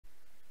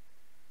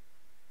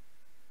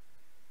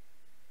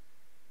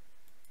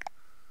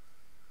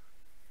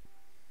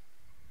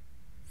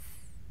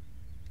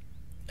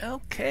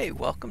Okay,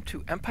 welcome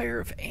to Empire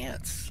of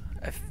Ants.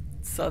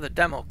 Saw the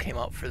demo came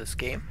out for this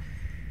game.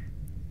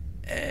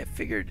 I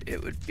figured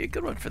it would be a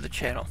good one for the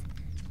channel,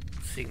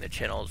 seeing the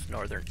channel's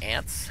Northern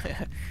Ants.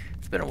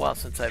 It's been a while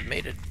since I've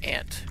made an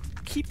ant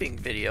keeping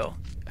video.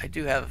 I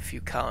do have a few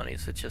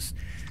colonies, it's just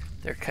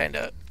they're kind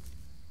of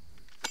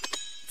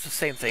it's the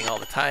same thing all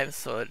the time,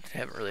 so I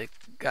haven't really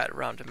got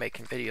around to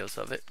making videos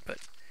of it, but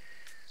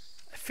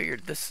I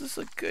figured this is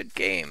a good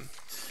game.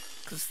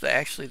 Because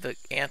actually the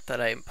ant that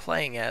I'm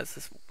playing as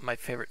is my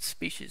favorite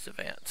species of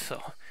ant,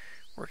 so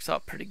works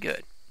out pretty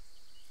good.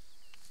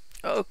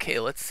 Okay,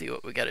 let's see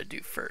what we got to do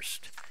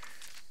first.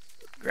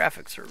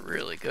 Graphics are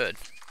really good.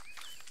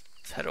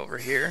 Let's head over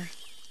here.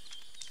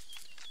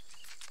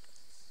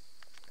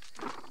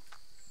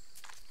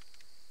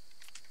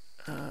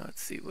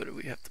 Let's see, what do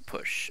we have to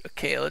push?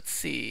 Okay, let's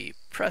see.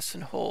 Press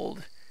and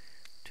hold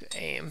to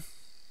aim.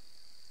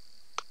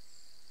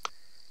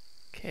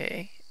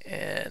 Okay,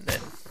 and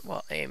then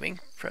while aiming,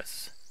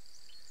 press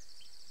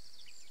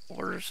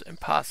Orders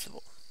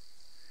impossible.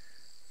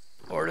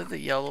 Order the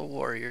yellow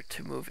warrior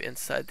to move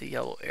inside the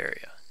yellow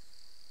area.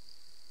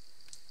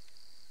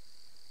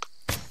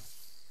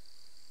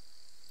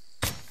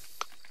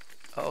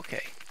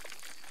 Okay.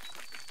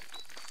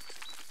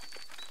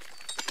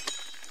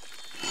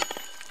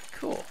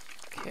 Cool.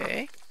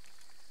 Okay.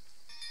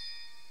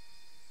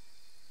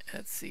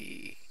 Let's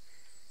see.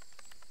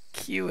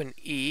 Q and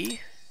E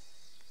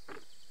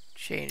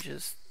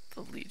changes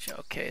the legion.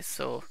 Okay,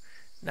 so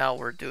now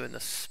we're doing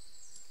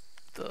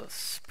the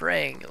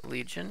spraying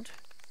legion.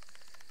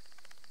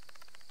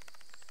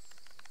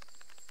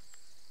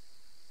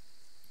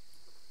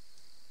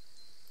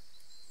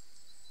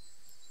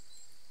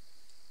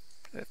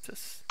 I have to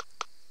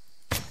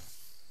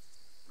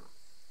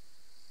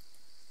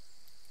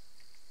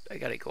I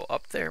gotta go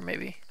up there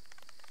maybe.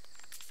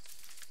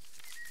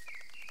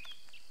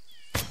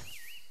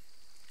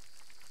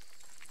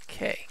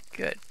 Okay,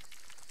 good.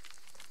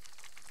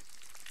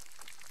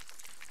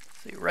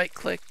 So you right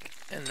click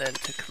and then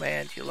to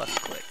command you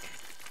left click.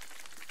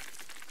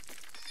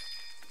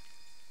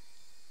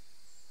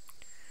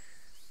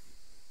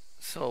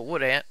 So a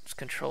wood ant is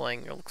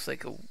controlling, it looks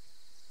like a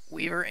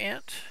weaver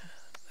ant.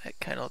 That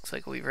kind of looks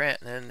like a weaver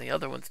ant, and then the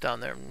other one's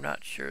down there, I'm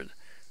not sure.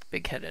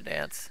 Big-headed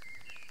ants.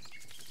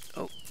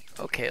 Oh,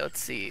 okay,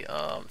 let's see.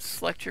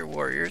 Select your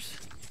warriors.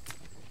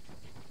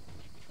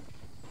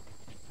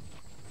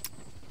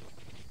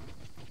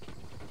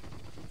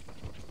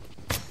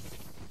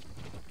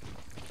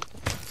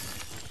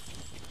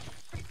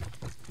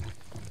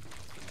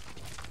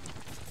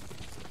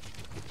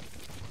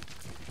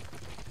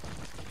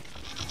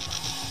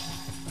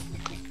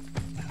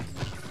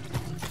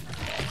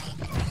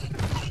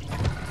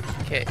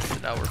 Okay, so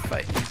now we're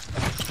fighting.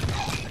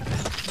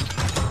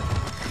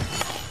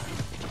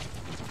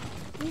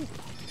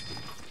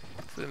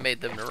 So we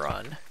made them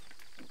run.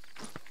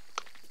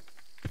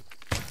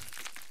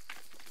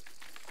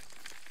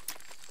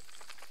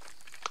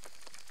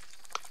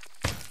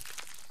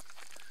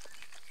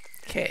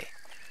 Okay,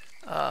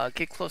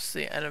 get close to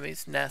the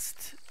enemy's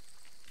nest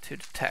to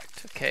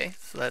detect. Okay,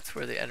 so that's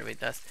where the enemy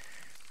nest.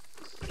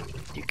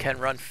 You can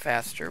run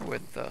faster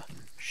with the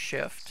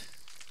shift.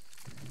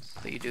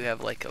 So you do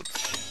have like a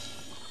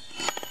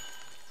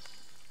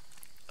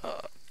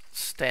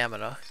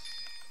stamina.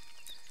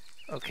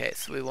 Okay,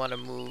 so we want to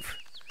move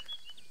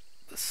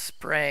the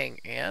spraying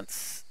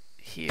ants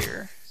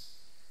here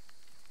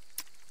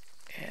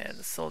and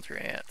the soldier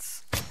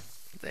ants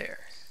there.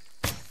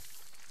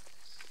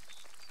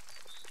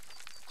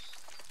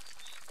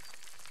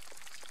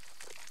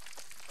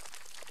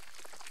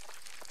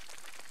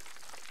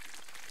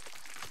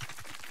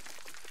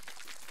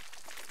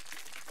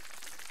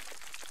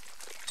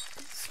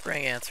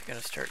 Spraying ants are going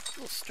to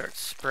we'll start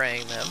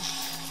spraying them.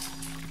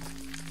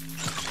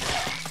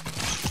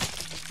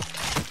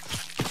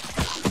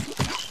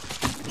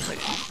 Like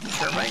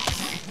termites.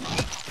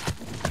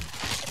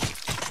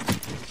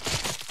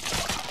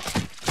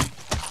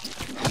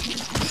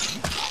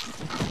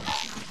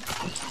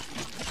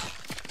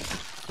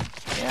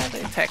 Yeah,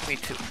 they attack me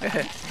too.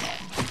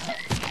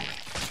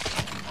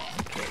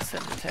 Okay,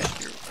 send attack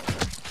your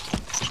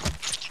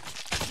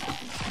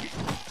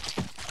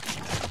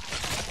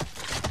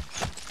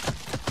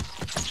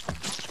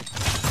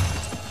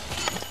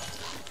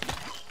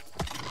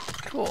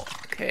Cool.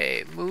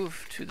 Okay,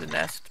 move to the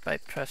nest by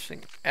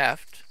pressing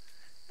F.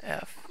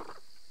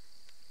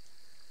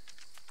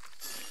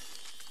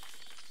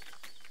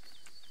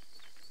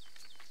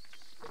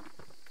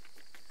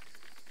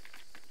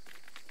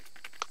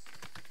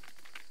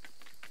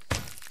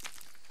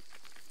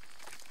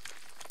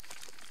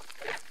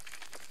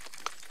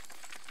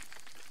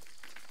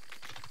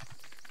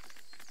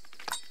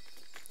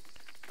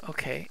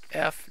 Okay,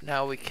 F.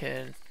 Now we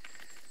can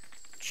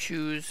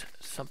choose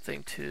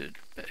something to.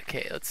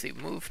 Okay, let's see.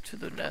 Move to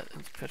the net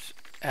and press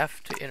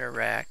F to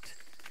interact.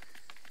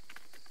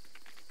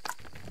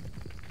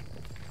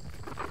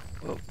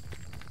 Whoa.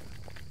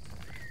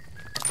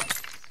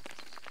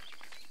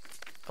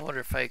 I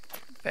wonder if I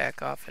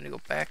back off and go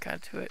back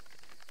onto it.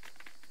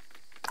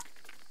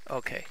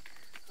 Okay.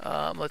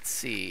 Let's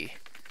see.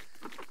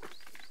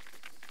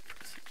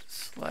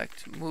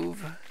 Select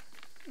move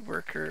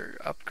worker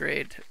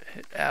upgrade.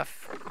 Hit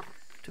F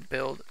to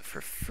build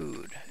for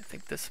food. I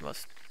think this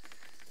must.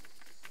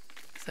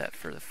 Is that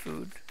for the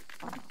food?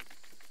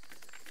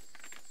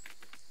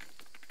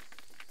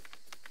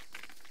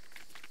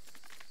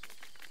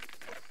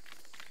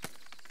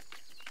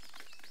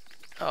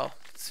 Oh,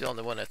 it's the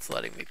only one that's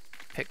letting me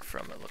pick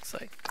from, it looks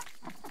like.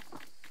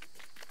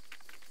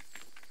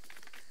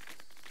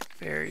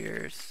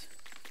 Barriers.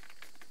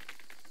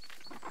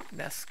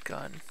 Nest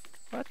gun.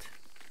 What?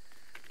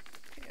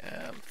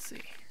 Let's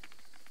see.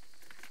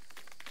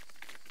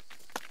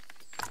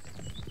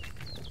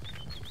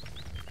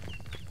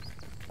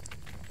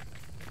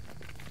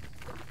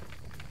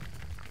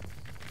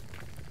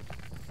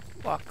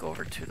 Walk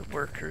over to the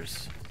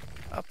workers.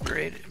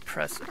 Upgrade and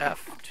press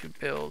F to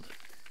build.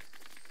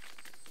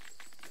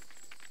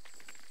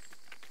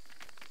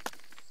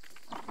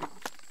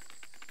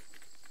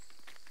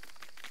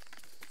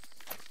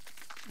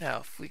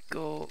 Now if we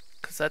go,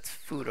 because that's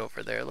food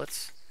over there,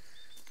 let's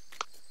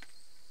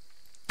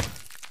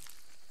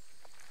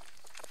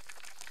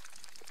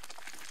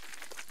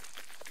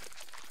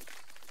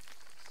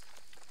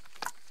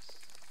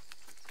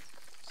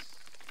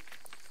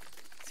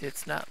see,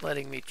 it's not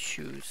letting me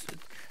choose.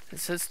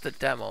 This is the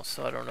demo,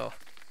 so I don't know.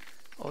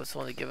 Oh, it's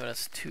only giving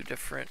us 2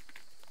 different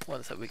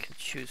ones that we can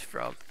choose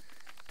from.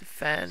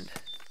 Defend.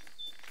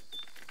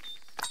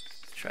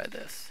 Let's try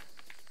this.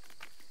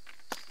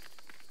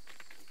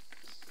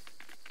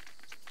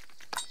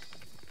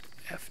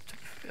 F to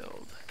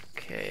build.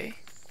 Okay.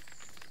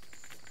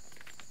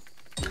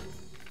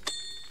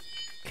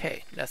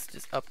 Okay, nest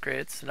is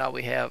upgraded, so now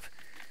we have.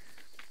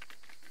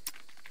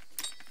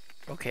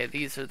 Okay,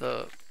 these are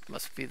the,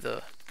 must be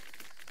the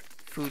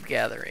food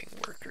gathering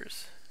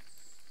workers.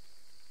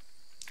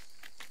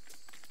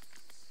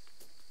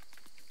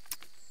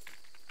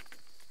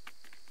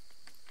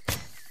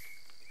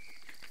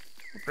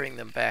 We'll bring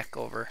them back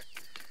over.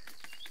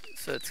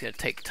 So it's going to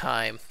take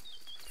time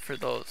for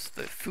those,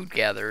 the food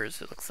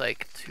gatherers, it looks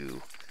like,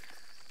 to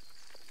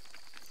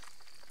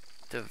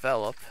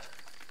develop.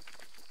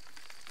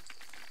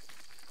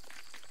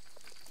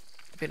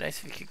 It'd be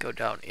nice if you could go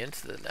down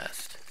into the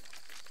nest.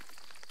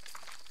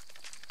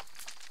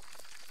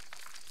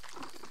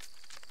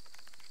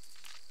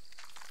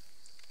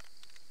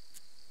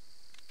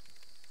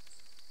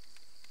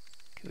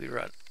 Can we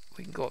run?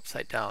 We can go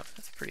upside down.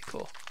 That's pretty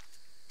cool.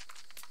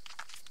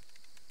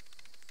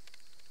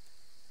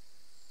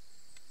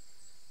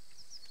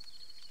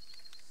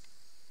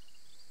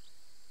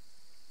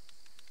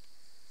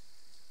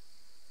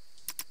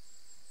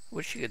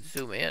 Wish you could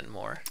zoom in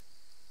more.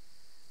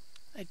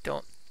 I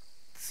don't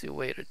see a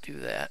way to do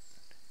that.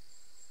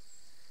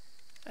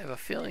 I have a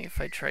feeling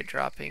if I try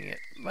dropping it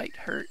might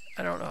hurt.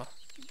 I don't know.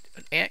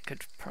 An ant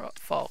could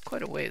fall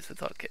quite a ways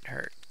without getting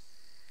hurt.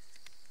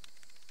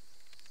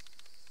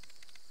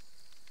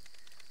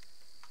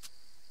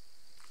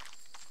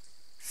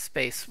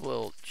 Space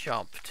will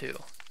jump too.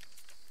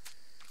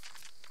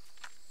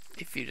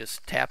 If you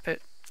just tap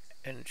it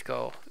and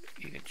go,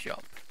 you can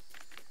jump.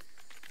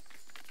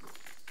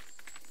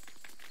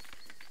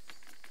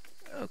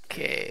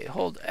 Okay,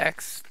 hold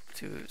X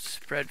to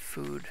spread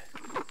food.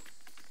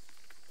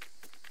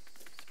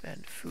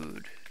 Spend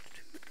food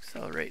to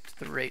accelerate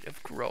the rate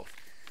of growth.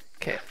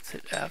 Okay, let's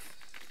hit F.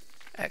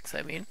 X,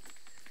 I mean.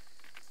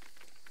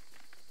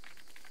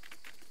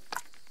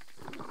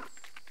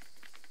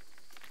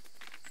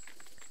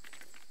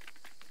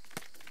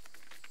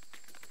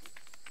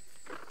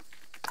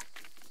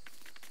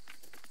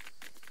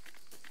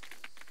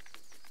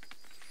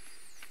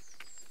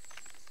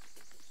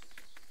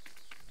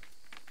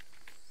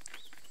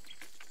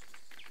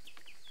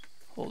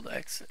 Hold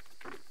X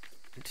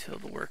until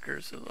the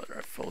workers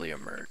are fully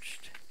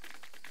emerged.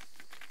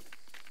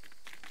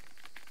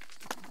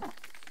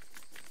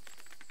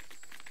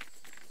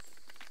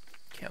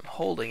 Okay, I'm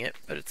holding it,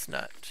 but it's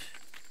not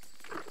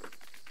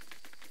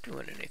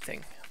doing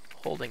anything.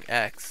 Holding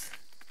X.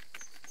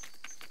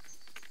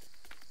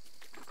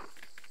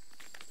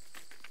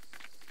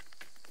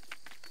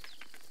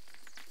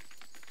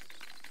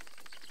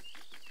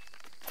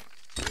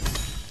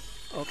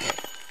 Okay,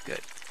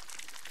 good.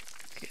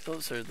 Okay,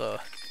 those are the...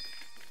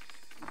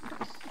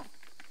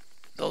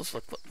 Those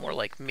look more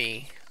like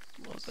me.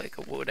 Look like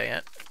a wood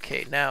ant.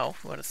 Okay, now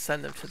we want to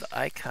send them to the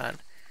icon.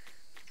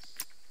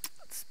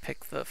 Let's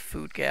pick the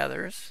food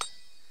gatherers.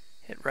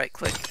 Hit right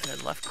click and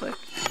then left click,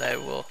 and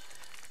the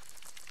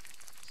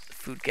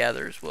food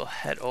gatherers will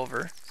head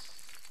over.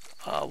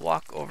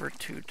 Walk over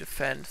to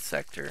defend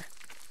sector.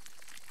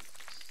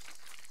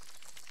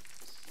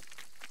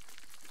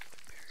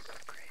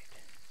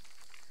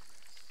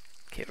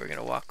 Okay, we're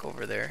gonna walk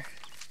over there.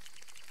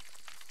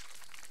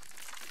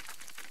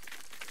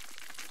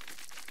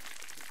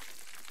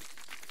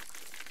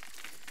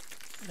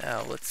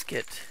 Now let's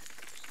get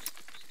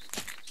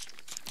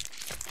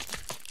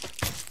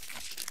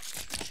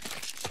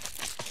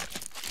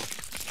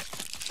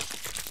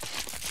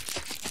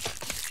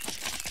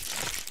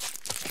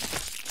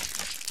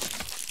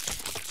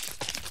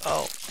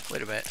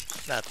wait a minute,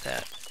 not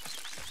that.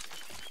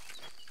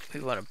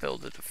 We want to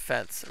build a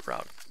defense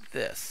around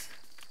this.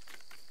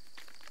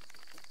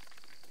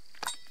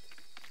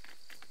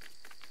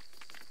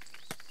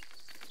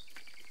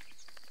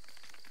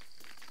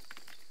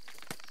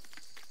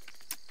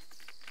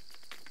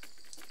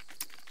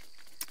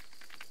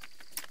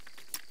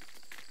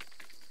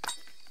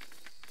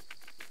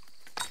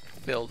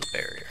 Build a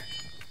barrier.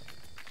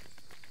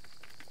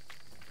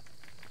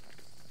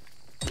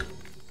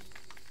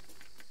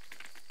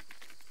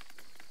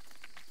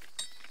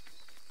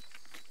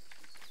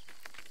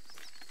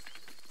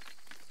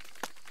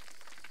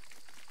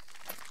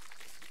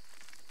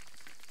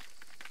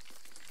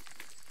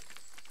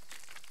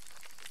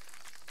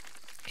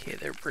 Okay,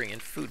 they're bringing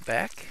food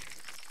back.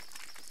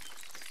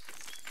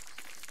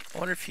 I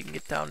wonder if you can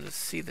get down to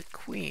see the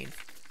queen.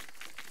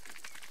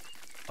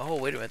 Oh,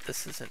 wait a minute,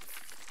 this isn't...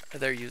 Are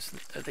they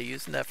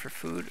using that for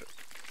food?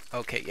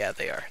 Okay, yeah,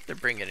 they are. They're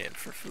bringing it in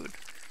for food.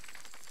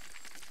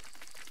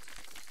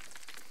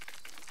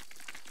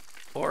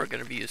 Or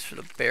going to be used for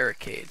the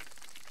barricade.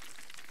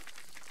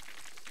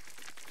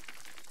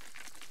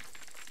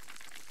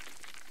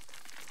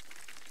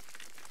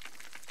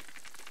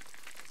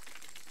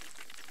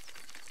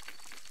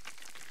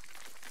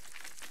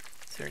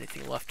 Is there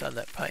anything left on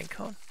that pine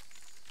cone?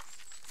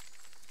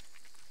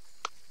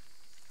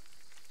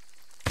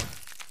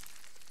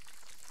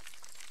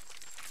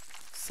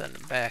 Send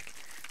them back.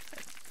 I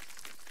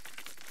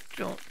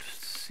don't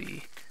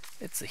see...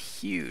 It's a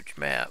huge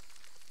map.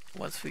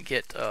 Once we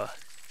get to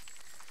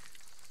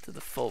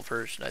the full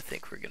version, I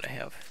think we're going to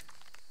have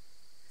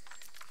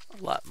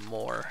a lot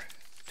more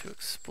to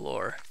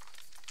explore.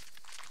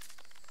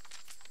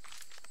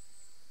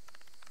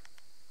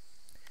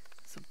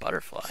 It's a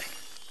butterfly.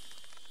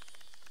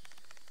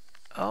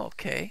 Oh,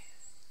 okay.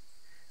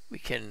 We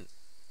can...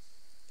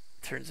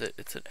 Turns it...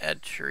 It's an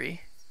ed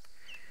tree.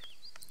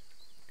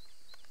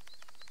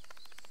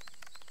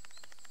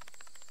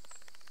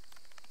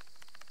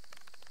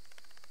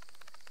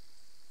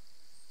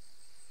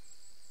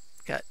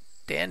 Got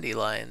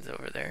dandelions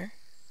over there.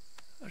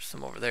 There's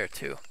some over there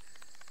too.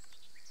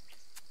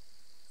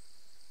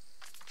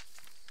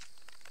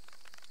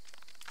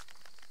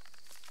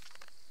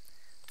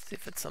 See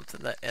if it's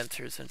something that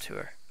enters into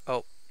her.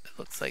 Oh, it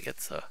looks like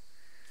it's a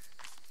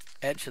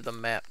edge of the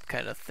map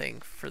kind of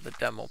thing for the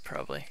demo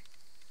probably.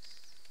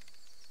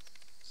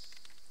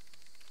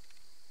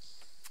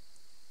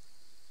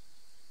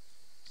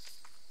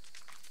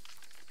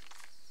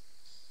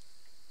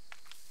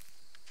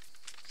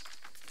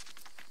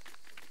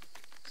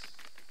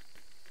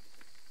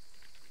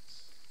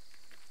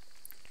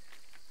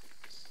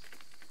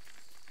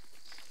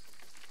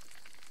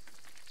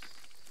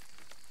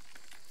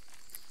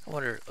 I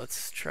wonder,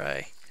 let's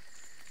try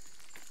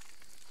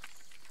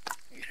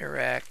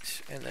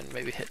interact and then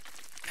maybe hit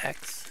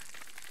X.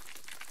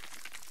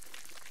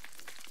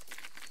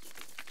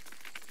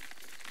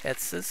 It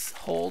says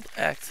hold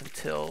X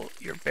until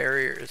your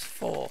barrier is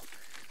full.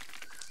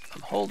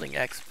 I'm holding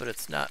X, but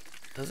it's not,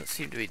 doesn't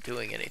seem to be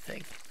doing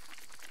anything.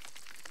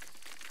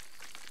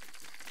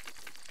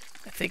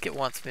 I think it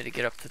wants me to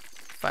get up to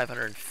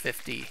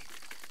 550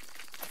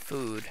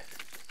 food.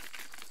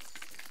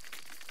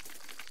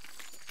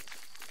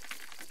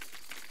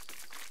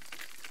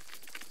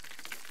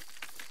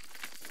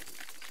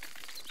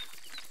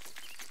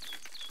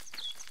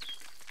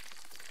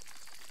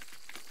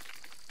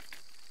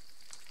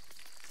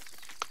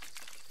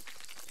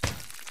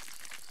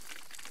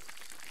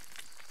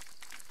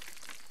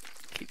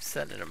 Keep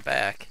sending them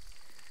back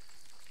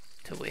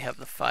till we have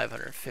the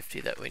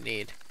 550 that we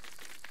need.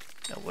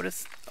 Now what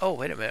is... Oh,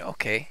 wait a minute.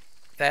 Okay.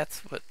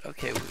 That's what...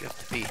 Okay, we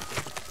have to be...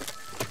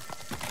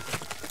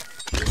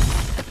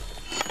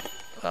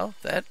 Well,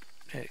 that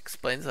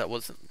explains that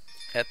wasn't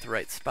at the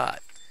right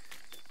spot.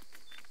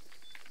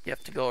 You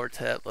have to go over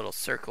to that little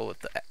circle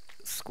with the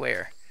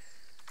square.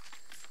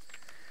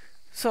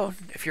 So,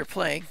 if you're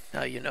playing,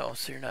 now you know,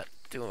 so you're not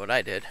doing what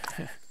I did.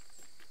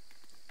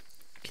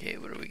 Okay,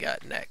 what do we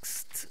got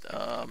next?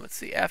 Let's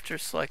see. After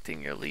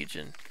selecting your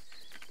legion,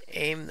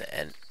 aim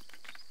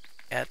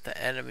at the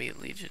enemy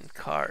legion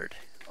card.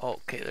 Oh,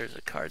 okay, there's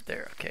a card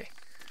there. Okay.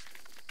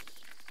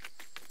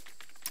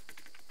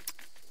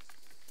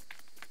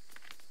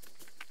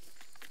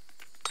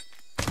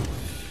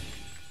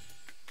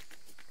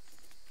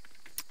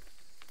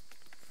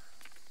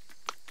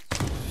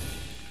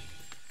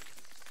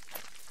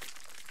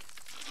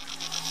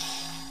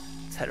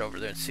 Let's head over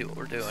there and see what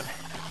we're doing.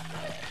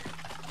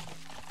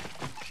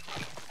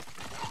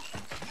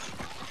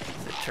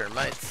 Is it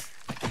termites?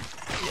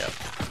 Yep.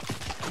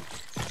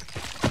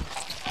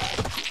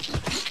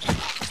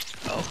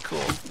 Oh, cool.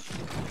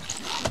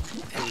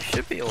 And we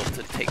should be able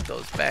to take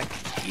those back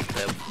and eat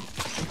them.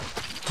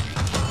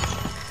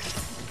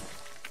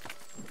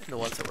 And the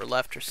ones that were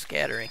left are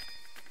scattering.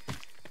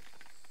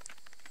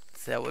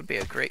 So that would be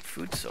a great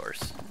food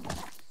source.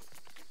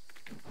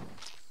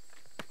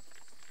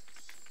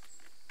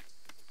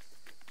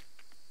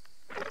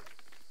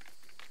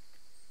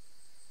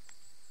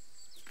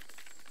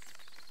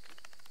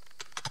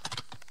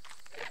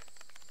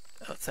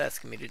 it's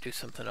asking me to do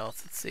something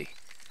else. Let's see.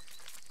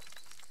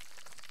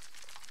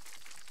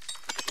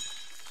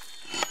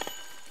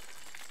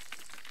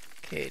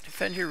 Okay,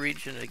 defend your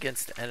region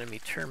against enemy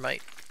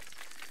termite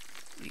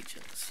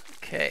legions.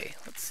 Okay,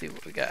 let's see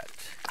what we got.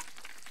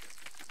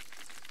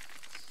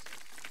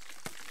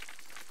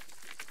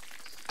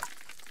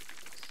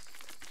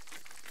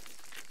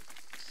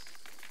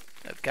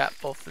 I've got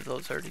both of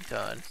those already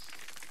done.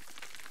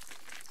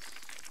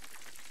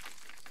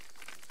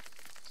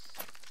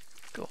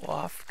 Go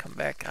off, come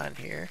back on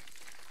here.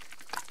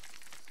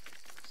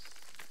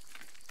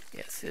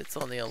 Yes, it's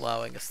only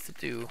allowing us to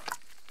do.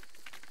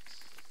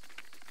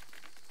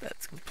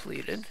 That's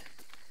completed.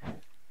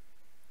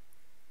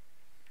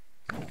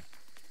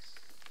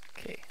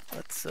 Okay,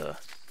 let's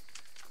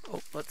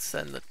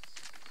send the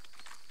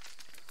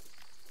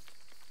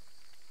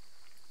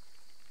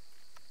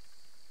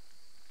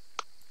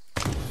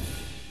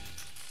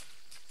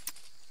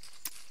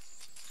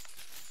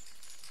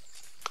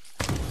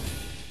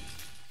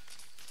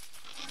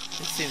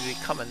They seem to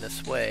be coming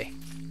this way.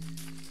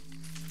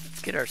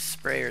 Let's get our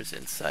sprayers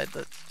inside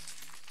the...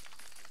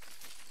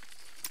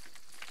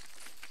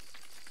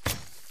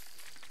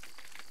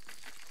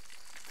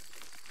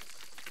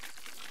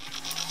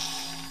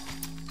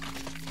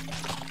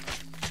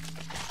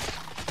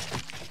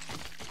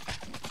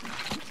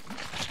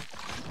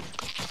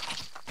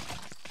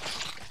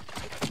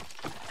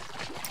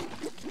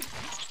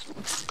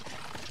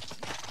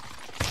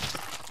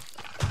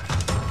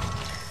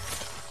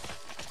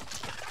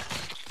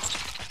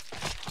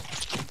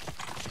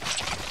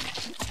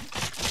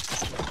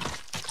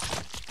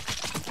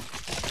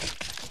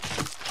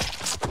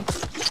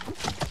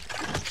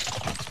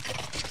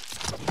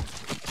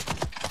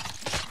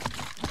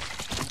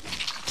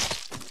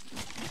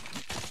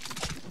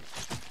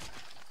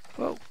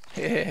 Whoa,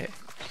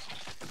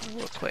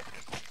 real quick.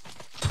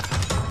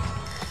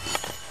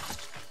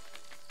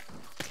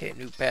 Okay,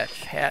 new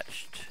batch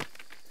hatched.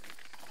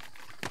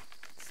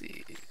 Let's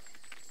see.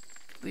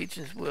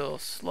 Legions will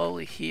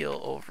slowly heal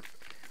over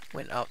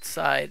when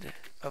outside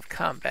of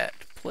combat.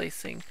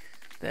 Placing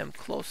them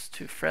close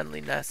to friendly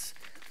nests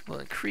will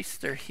increase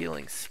their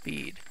healing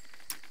speed.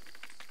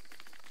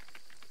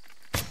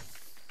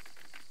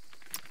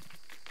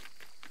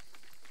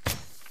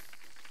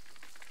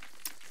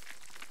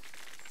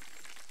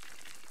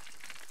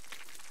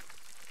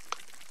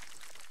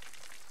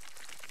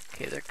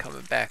 Okay, they're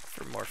coming back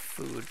for more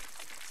food.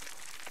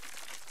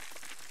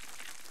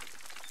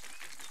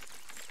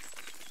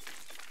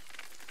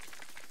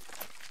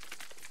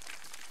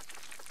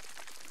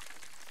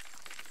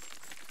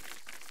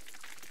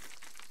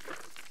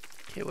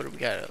 Okay, what do we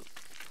got?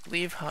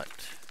 Leave hunt.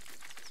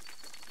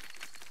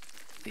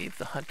 Leave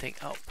the hunting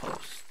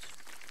outpost.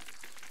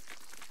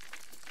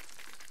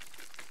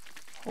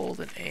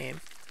 Hold and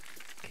aim.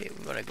 Okay,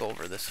 we want to go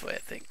over this way, I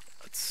think.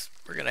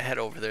 We're gonna head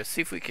over there,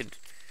 see if we can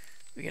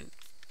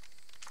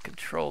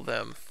control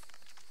them.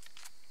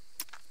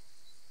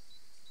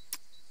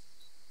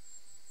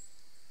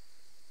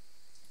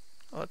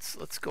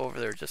 Let's go over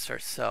there just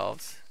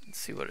ourselves and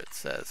see what it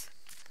says.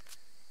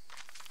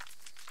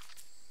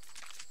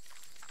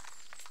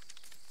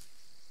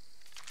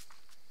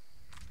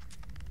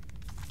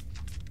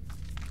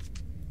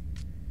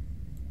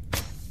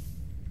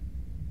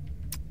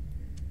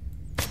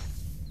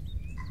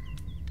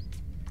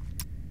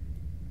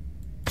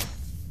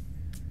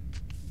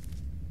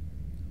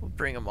 We'll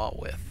bring them all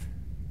with.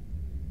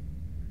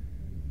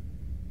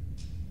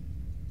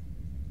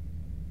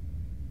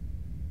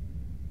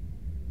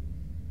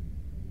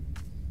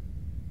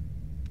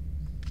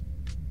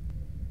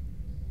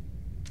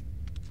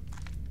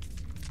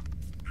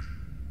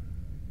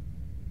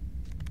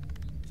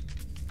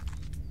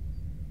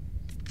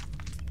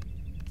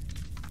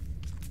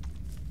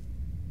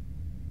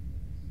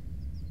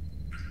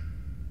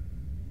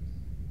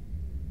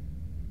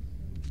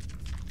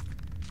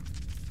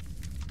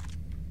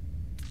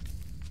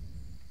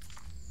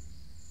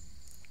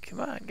 Come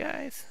on,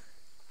 guys.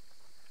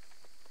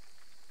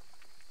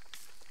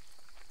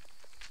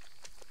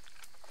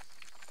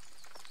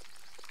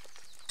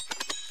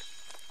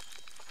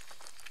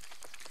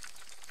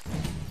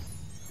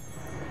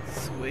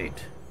 Sweet.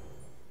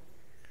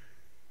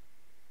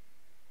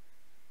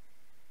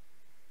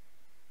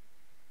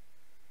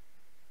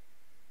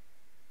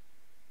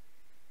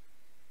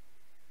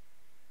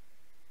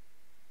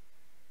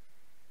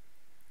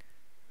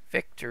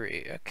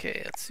 Victory.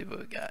 Okay, let's see what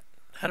we got.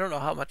 I don't know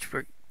how much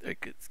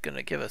it's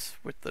gonna give us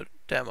with the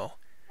demo.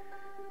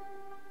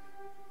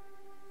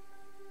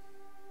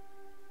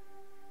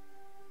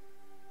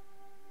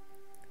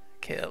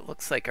 Okay, it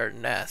looks like our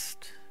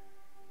nest.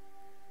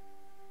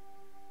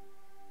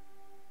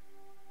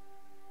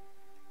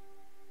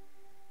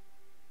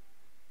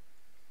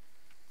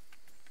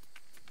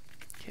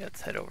 Okay,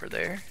 let's head over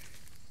there.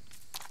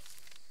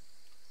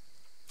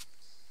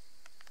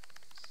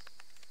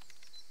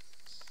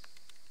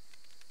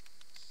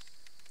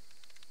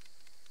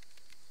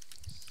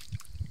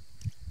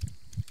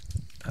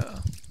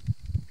 Uh-oh.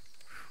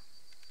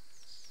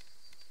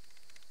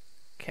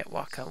 Can't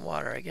walk on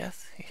water, I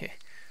guess.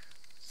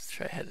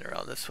 try heading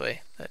around this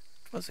way. That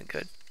wasn't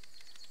good.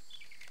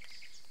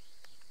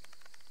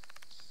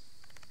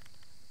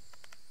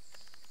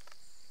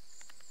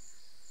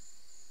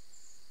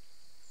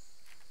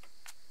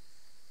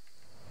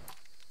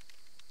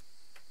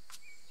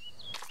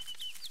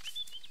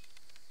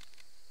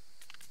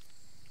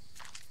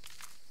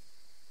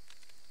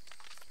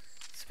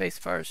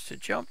 Spacebar is to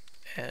jump,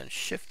 and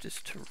shift is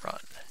to run.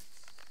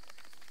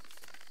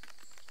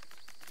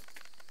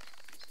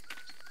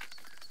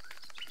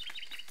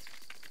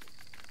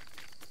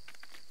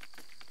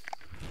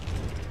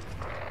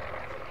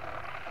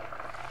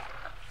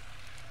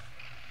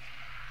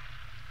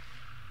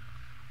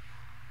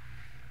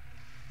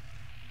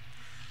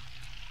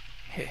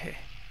 Hehe.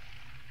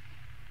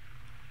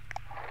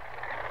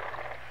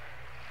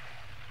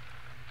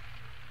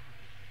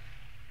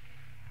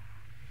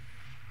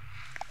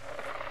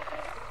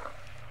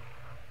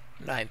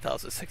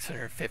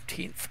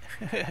 $9,615th.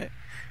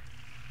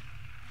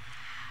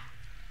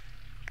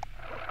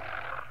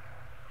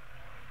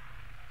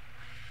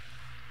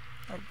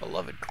 Our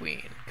beloved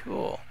queen.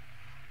 Cool.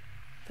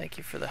 Thank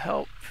you for the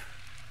help.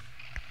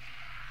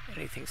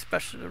 Anything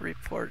special to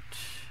report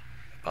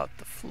about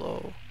the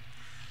flood?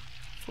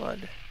 What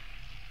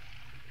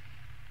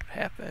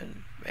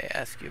happened? May I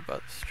ask you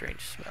about the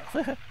strange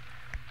smell?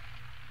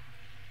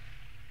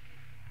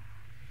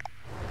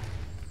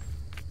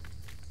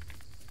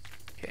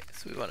 Okay,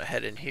 so we want to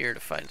head in here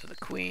to find the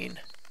queen.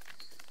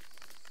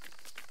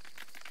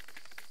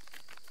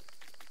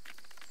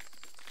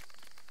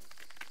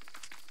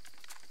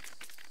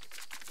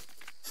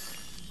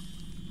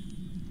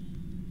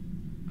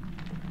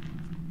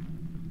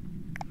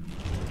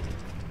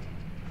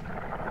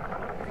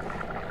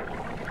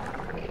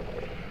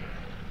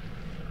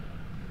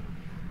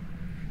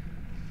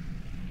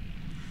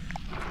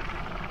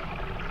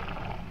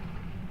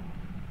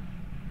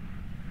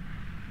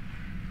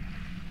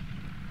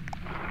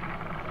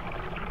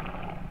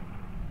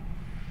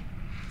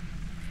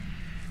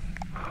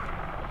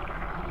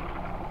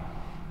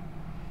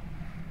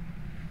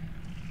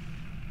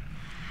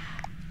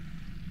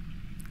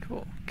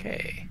 Cool.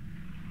 Okay.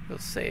 You'll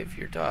save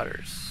your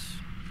daughter's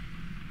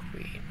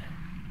queen.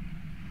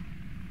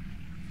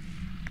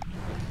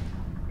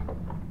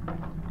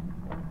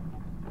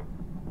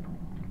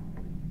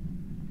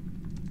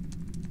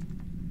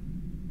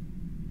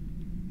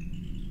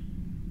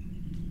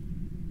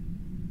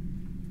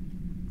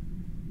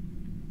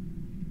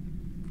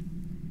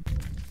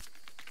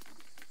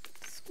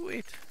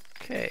 Sweet.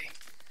 Okay.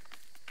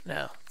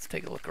 Now, let's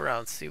take a look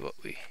around, see what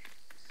we...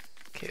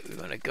 Okay, we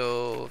want to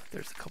go...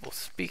 There's a couple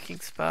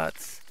speaking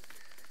spots.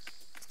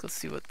 Let's go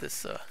see what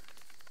this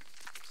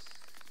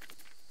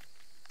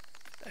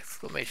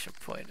exclamation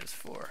point is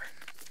for.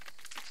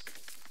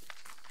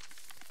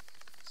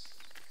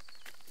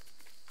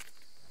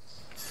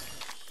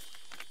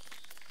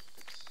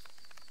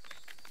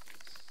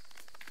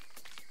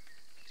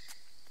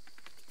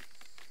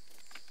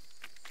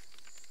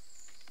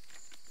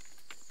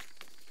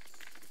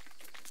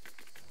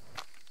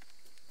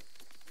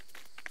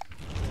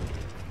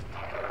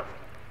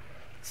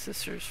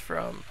 Sisters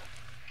from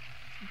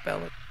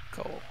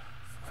Bellico.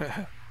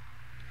 My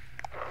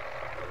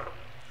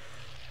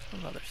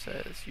mother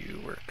says you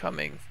were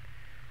coming.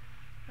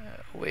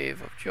 A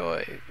wave of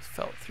joy was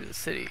felt through the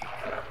city.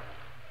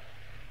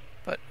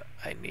 But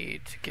I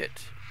need to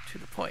get to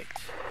the point.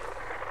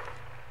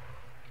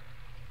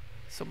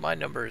 So my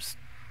number is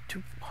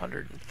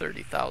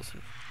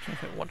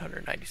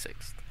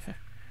 230,196.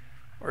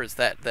 Or is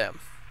that them?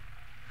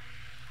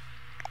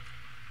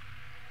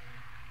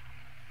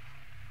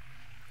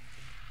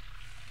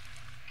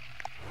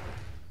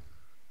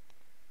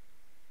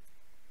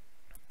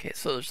 Okay,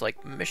 so there's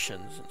like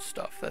missions and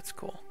stuff. That's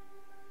cool.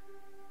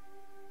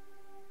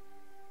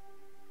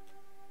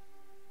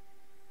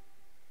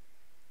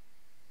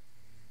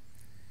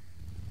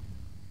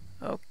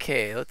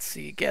 Okay, let's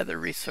see. Gather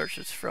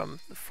resources from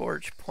the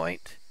forge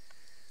point.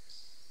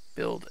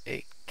 Build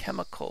a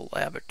chemical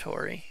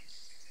laboratory.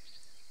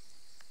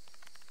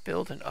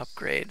 Build and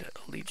upgrade a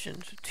Legion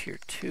to Tier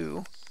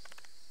 2.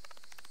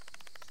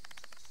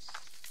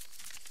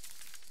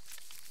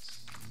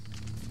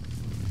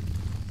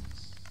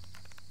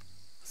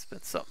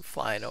 Been something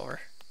flying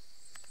over.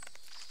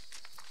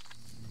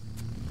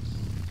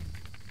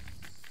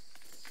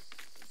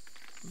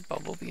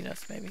 Bumblebee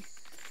nest, maybe.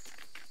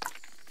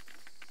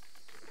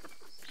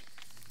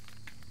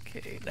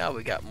 Okay, now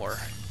we got more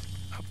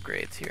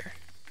upgrades here.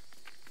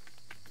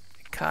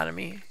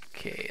 Economy.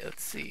 Okay,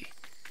 let's see.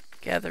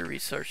 Gather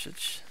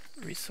resources.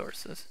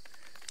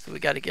 So we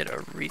got to get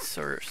a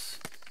resource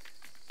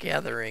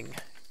gathering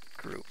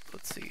group.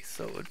 Let's see.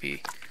 So it would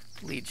be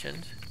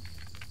Legion.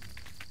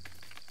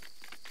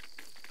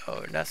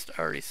 Oh, Nest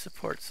already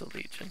supports a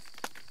Legion.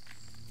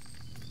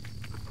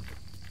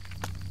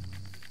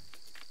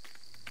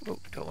 Oh,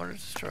 don't want to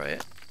destroy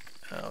it.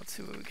 Let's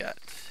see what we got.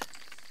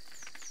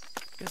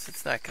 Guess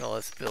it's not going to let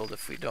us build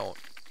if we don't.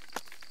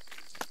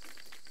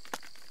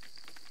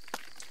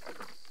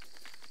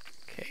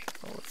 Okay,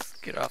 well let's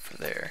get off of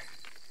there.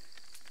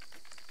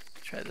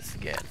 Try this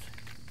again.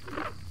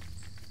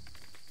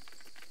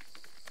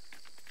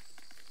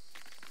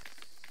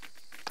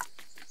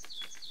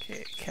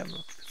 Okay,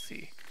 let's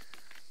see.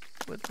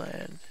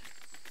 Woodland,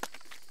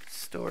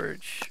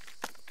 storage,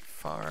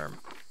 farm,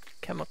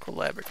 chemical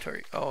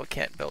laboratory. Oh, I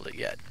can't build it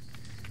yet.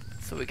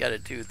 So we gotta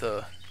do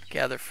the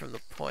gather from the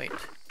point.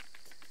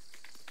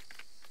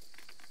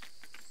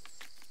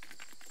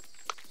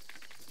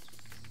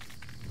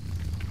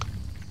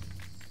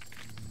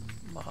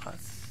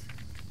 Moss.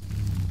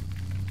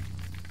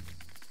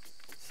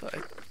 So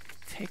I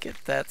take it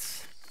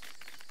that's...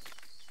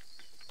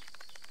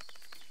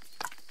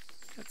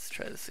 Let's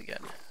try this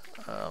again.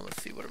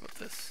 Let's see, what about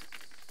this?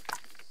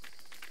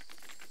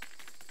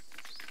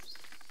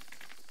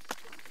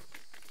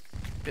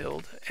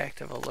 Build,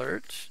 active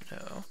alert,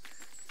 no.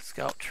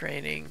 Scout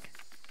training,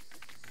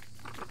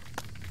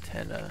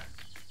 antenna,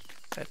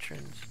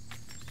 veterans.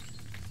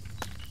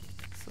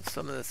 So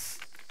some of this,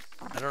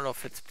 I don't know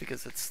if it's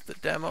because it's the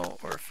demo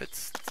or if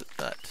it's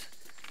not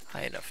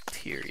high enough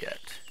tier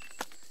yet.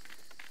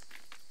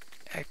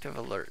 Active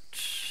alert,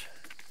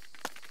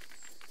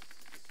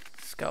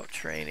 scout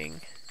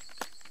training.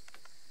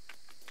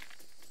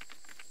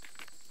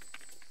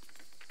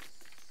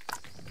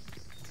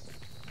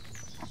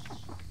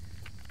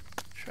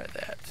 Try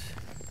that.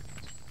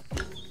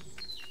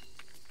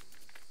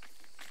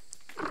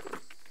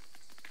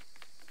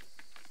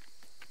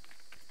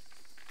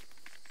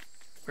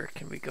 Where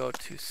can we go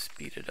to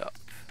speed it up?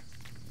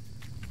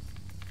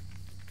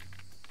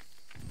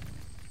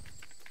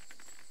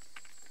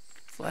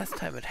 So last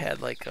time it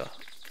had like a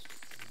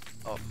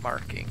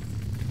marking.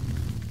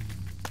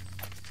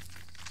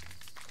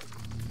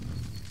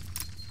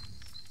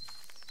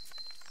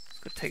 Let's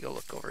go take a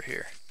look over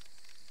here.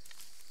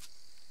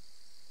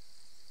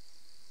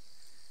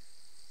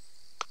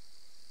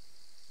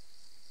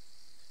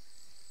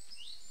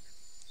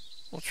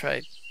 We'll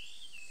try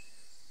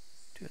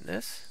doing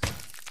this.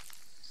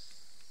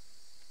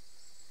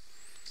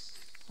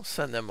 We'll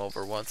send them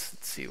over once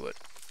and see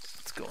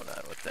what's going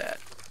on with that.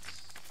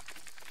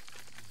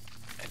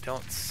 I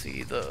don't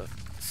see the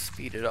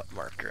speed it up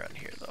marker on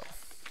here though.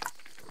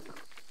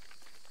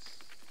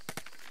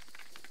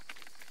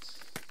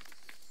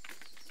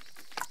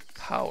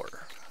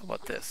 Power. How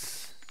about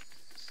this?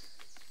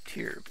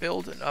 Tier.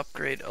 Build and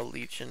upgrade a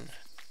Legion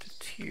to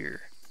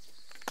tier.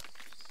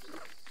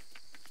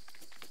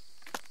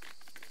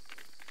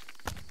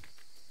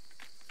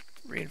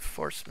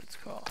 Reinforcements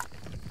call.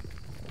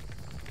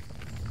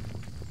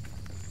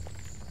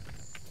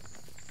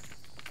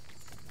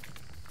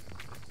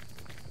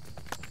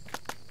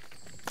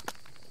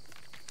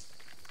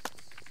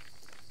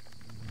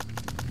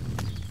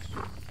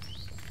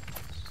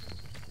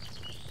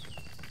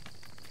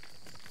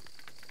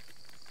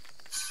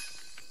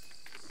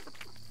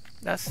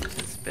 Nest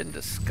has been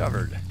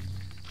discovered.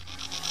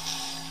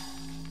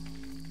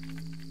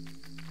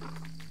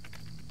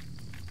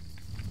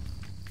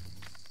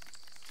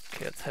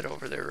 Okay, let's head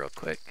over there real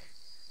quick.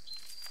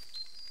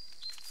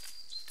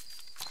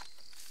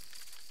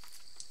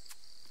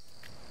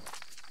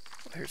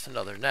 Oh, here's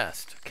another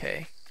nest,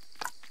 okay.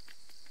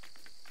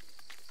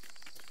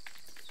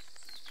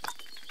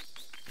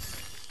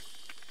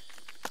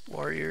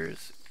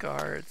 Warriors,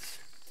 guards,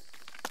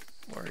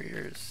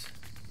 warriors.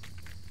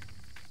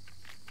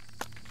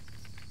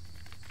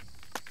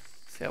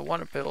 See, I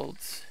want to build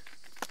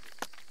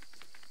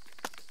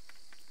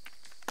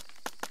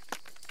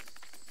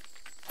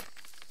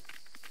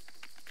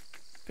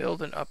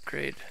and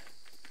upgrade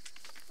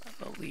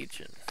a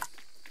Legion.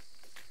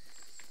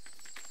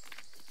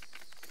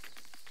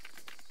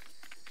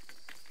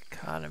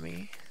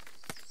 Economy,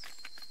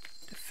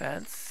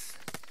 defense,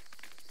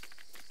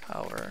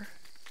 power.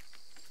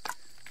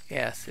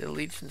 Yeah, see, the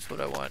Legion's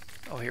what I want.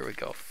 Oh, here we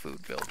go,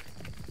 food build.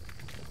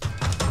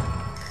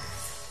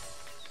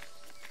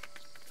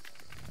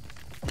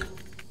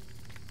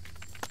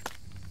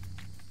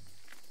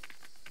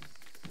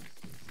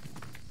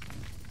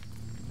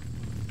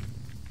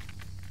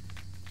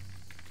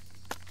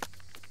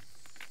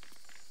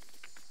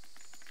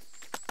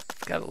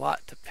 Got a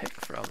lot to pick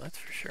from, that's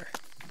for sure.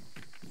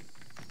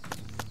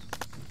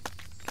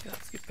 Okay,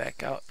 let's get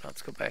back out.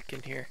 Let's go back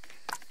in here.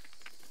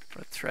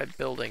 Let's try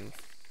building.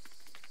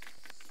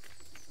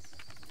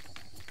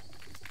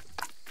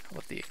 How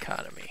about the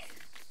economy?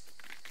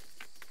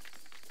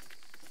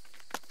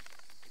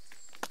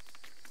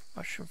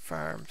 Mushroom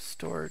farm,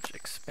 storage,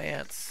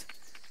 expanse,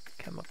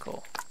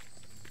 chemical.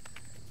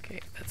 Okay,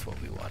 that's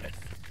what we wanted.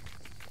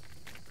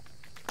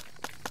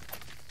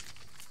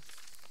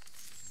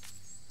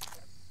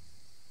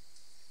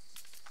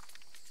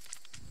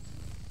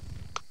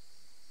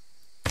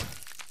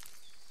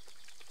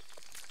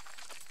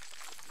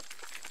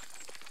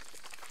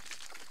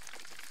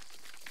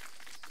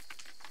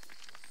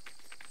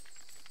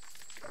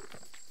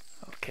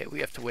 Okay,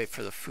 we have to wait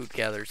for the food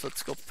gatherers.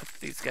 Let's go put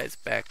these guys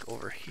back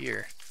over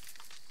here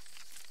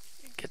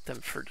and get them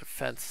for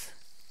defense.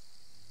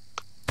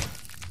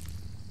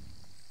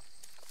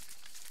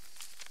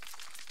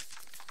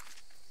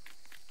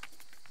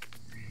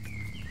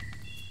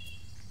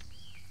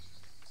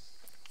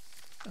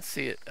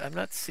 see it. I'm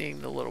not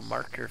seeing the little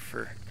marker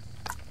for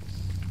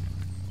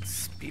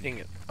speeding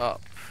it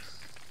up.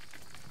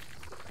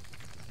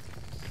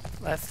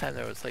 Last time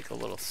there was like a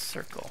little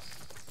circle.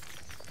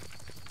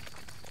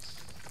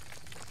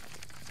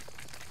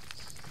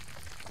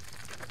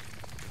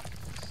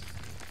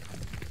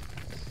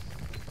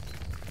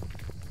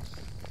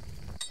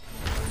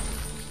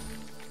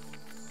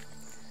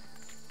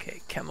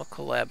 Okay,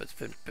 chemical lab has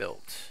been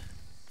built.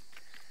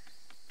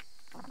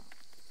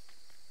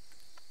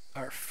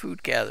 Our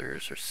food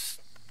gatherers are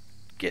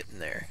getting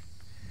there.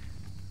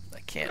 I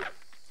can't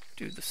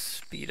do the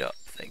speed up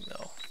thing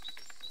though.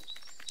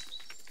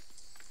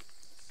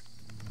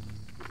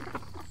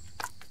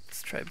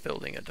 Let's try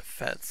building a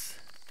defense.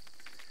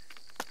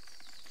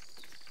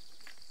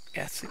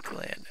 Acid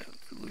gland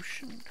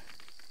evolution.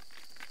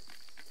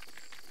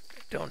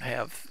 I don't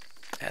have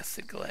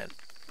acid gland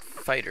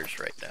fighters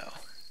right now.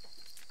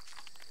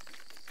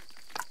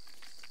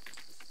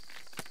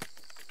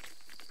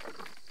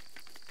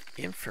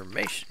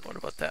 Information, what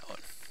about that one?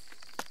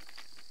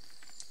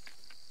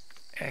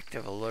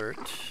 Active alert.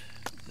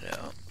 No, I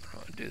don't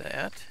want to do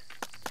that.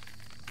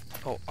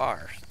 Oh,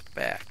 R,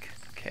 back.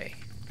 Okay.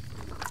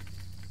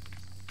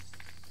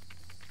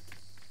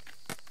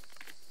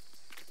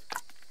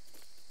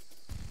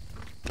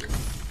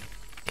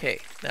 Okay,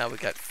 now we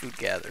got food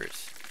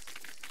gatherers.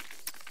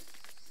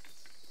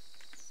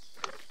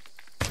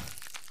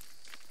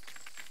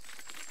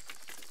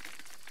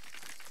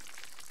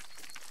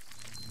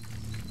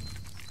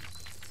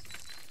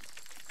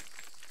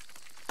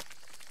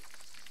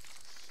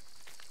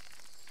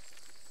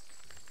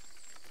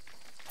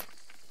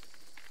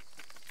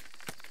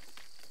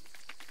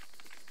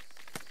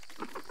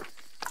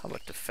 How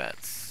about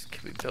defense?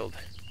 Can we build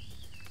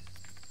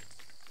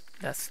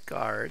nest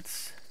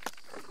guards?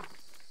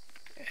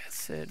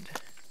 Acid,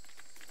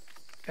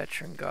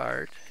 veteran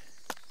guard.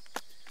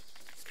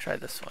 Let's try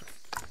this one.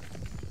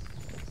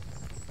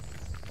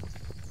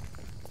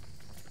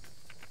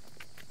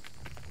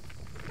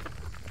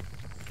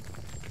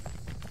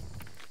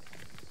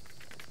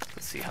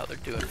 Let's see how they're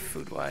doing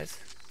food-wise.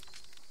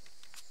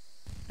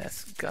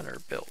 Nest gunner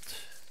built.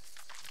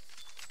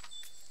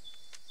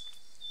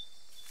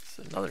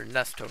 There's another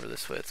nest over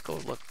this way. Let's go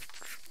look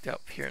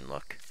up here and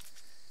look.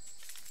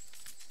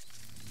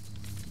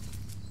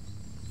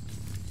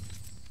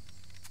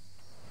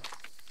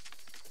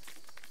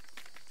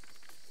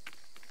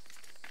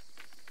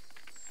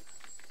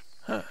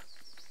 Huh.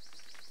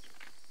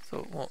 So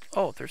it won't.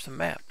 Oh, there's a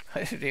map.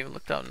 I didn't even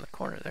look down in the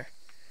corner there.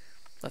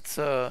 Let's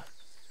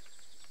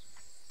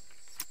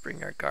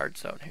bring our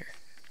guards out here.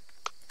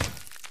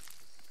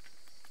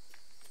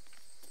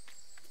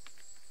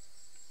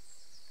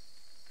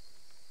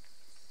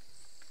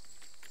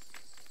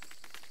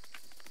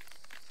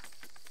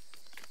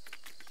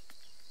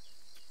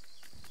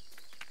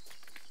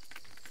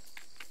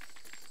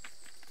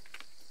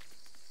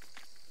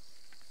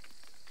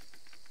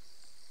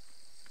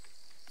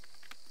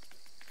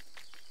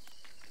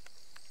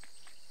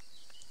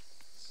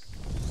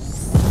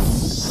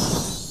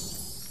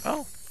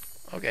 Oh,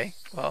 okay.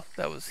 Well,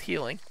 that was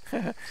healing.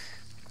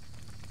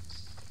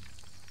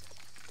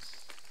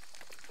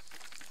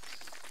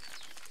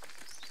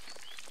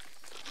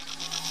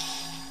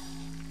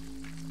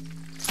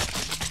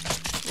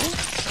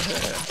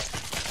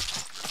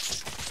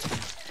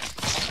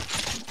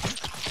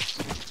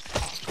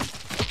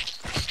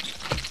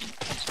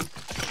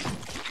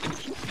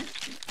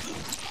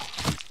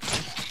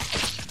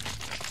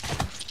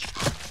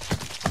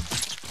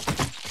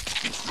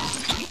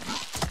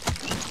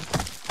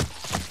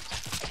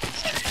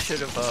 Should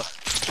have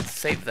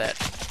saved that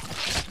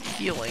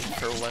healing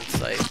for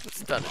once I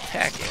was done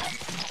attacking.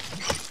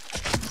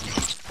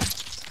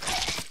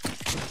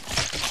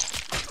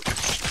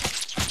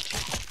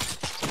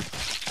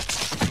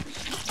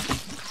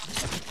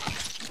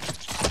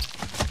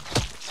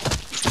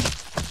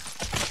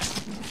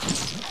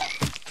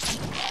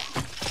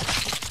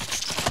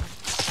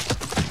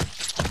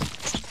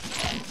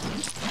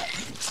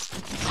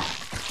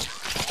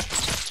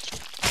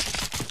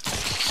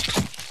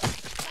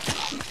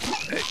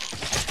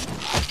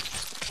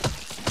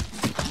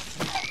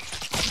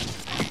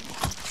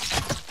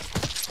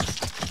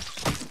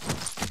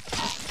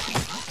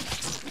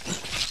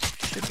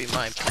 Be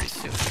mine pretty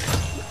soon here.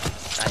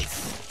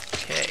 Nice.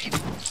 Okay.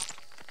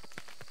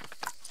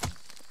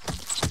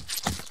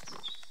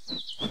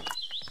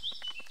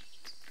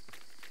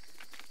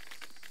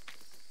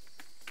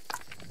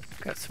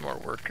 Got some more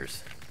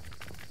workers.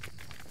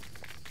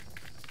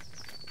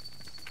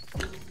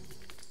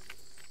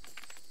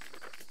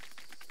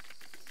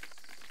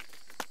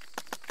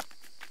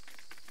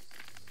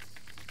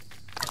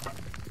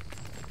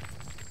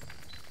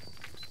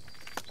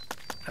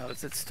 Now,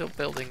 is it still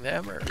building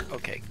them or?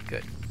 Okay,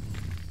 good.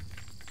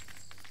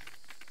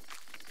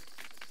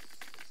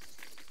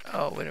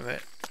 Oh, wait a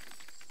minute.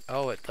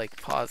 Oh, it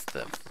like paused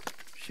them.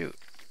 Shoot.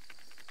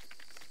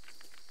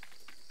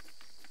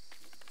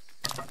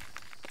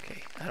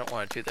 Okay, I don't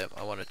want to do them.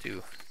 I want to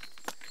do...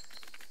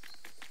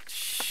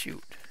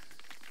 Shoot.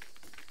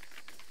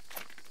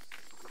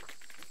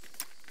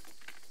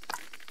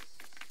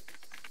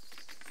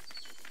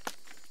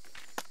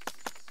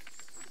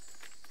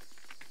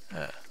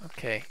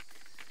 Okay.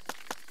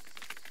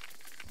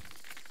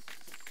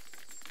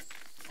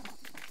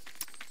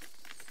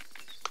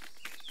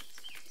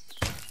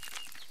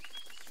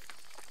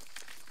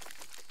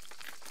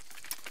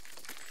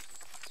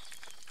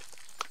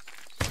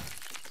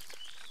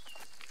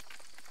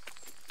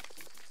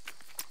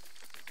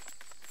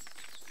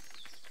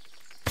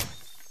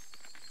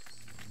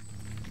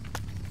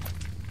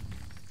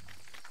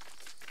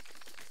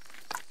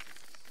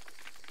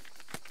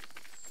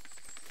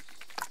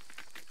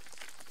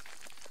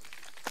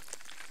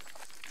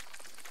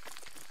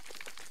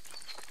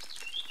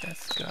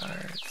 Desk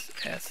guards,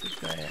 acid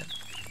van,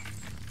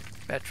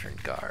 veteran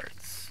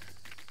guards.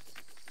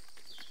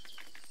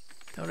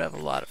 Don't have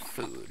a lot of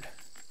food.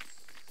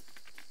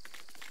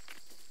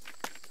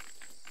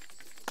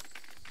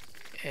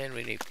 And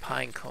we need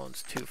pine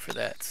cones too for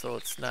that, so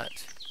let's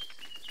not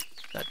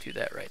do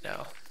that right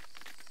now.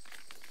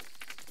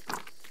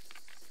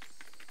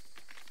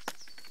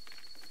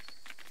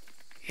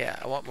 Yeah,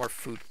 I want more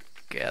food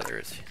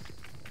gatherers.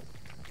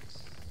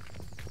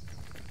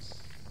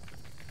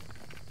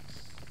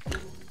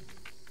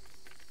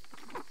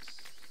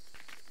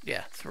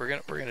 Yeah, so we're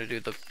gonna do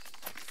the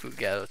food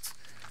gather.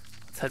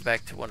 Let's head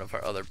back to one of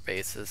our other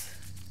bases.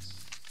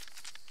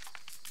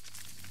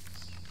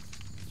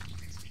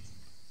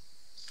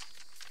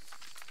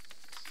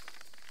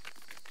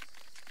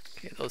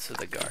 Okay, those are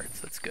the guards.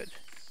 That's good.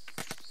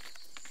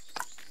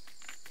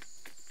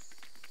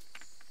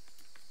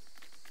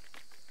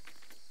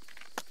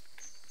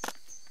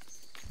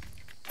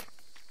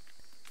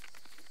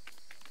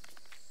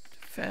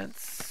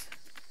 Defense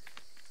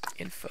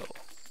info.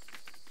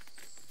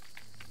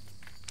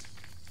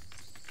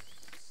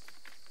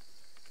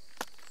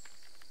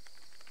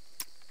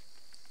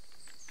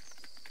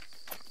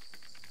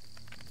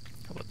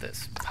 How about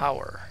this?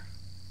 Power.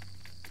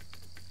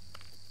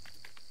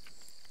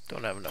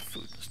 Don't have enough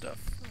food and stuff.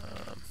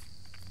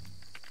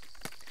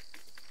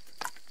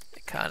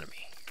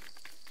 Economy.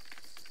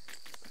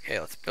 Okay,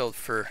 let's build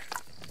for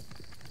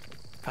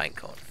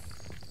pinecone.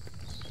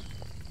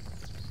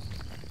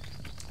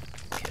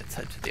 Okay, let's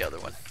head to the other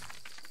one.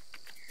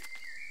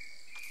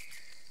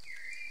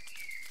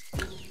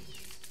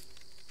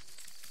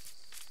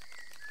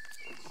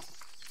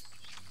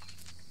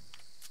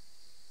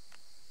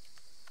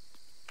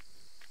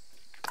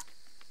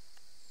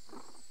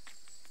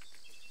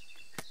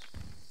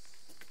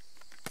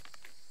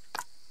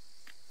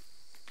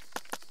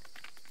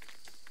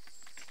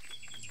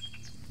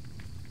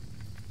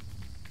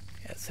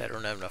 I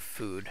don't have enough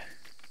food.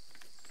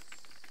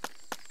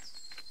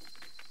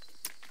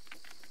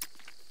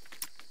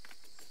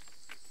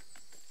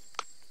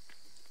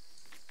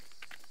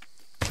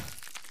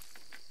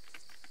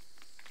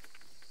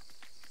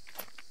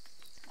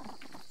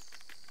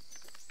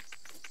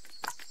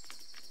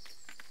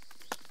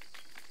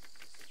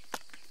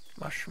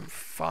 Mushroom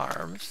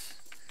farms.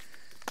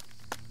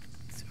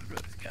 Let's see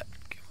what we've got.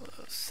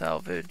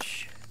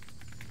 Salvage.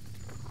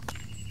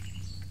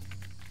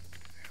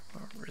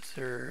 More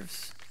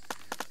reserves.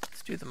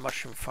 Let's do the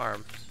mushroom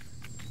farms.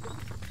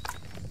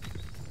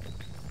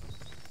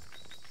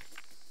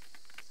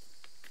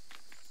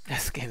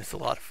 This game is a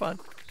lot of fun.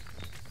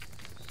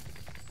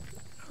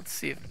 Let's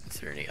see if is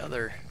there any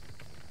other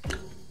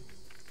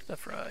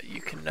stuff.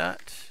 You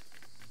cannot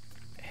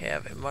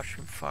have a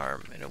mushroom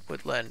farm in a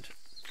woodland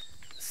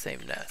the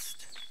same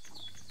nest.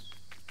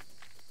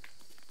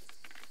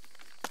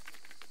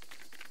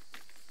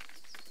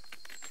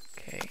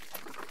 Okay.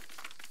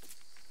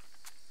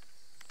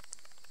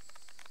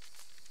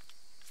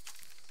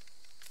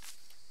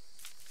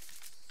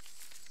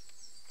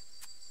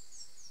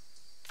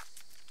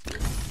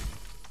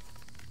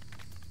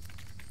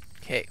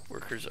 Okay,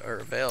 workers are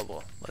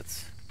available.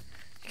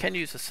 You can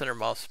use the center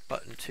mouse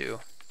button to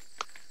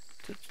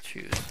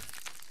choose.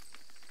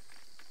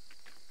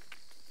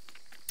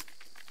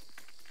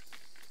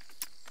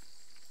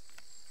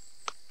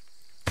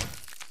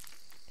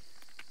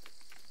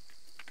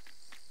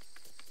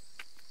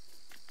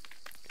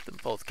 Get them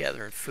both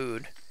gathering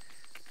food.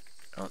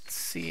 I don't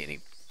see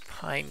any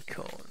pine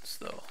cones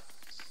though.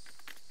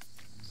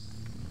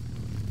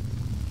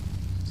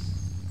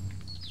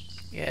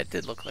 Yeah, it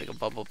did look like a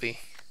bumblebee.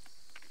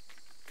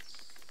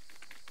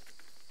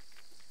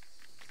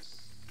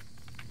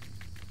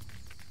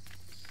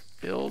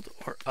 Build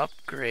or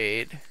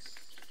upgrade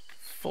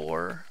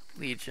 4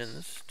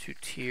 legions to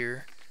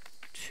tier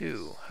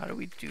 2. How do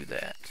we do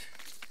that?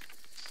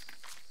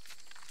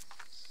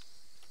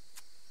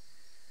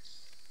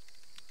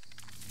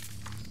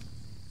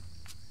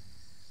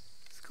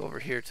 Let's go over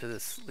here to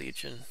this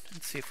legion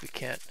and see if we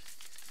can't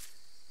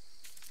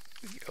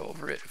go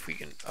over it, if we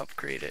can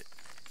upgrade it.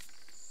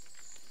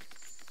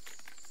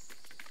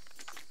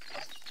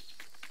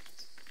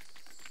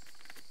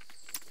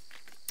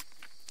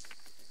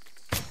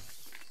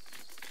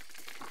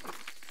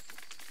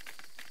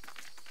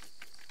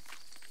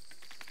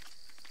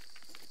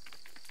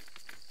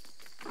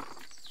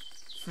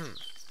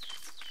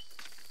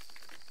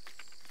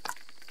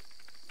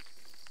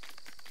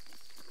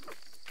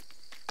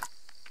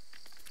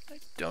 I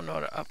don't know how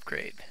to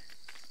upgrade.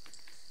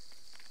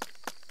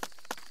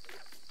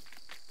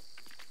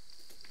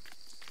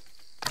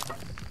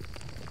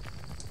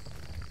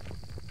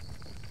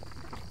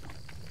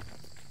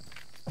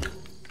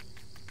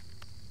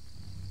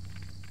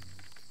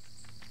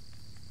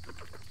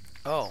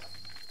 Oh.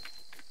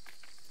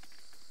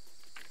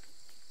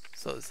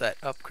 So is that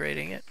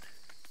upgrading it?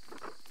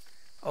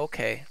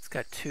 Okay, it's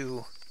got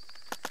two.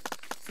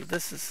 So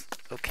this is,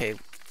 okay,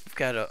 we've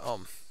got a,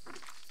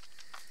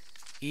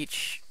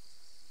 each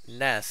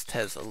nest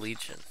has a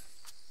legion.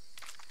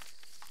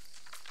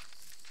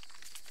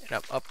 And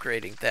I'm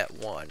upgrading that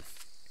one.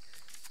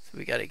 So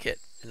we gotta get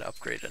and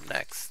upgrade a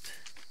next.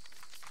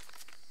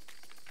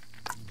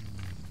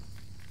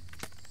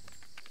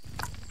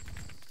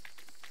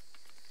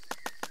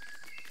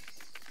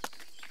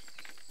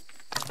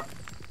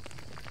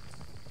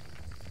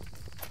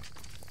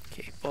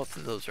 Okay, both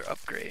of those are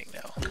upgrading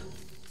now.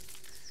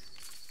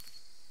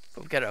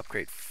 But we've got to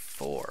upgrade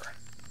 4.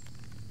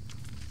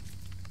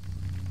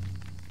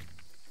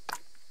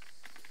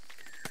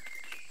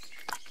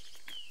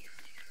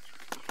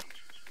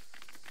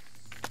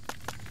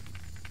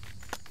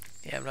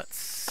 Yeah,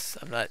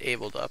 I'm not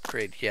able to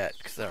upgrade yet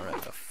because I don't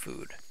have enough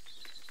food.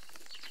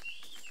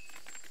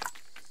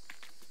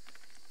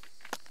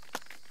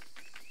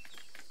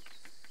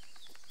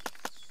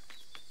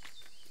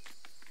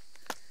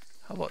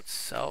 How about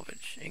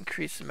salvage?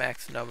 Increase the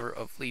max number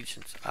of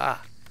legions.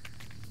 Ah.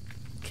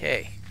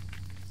 Okay.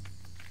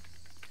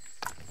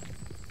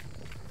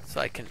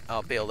 So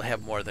I'll be able to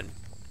have more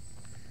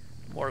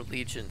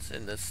legions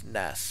in this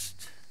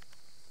nest.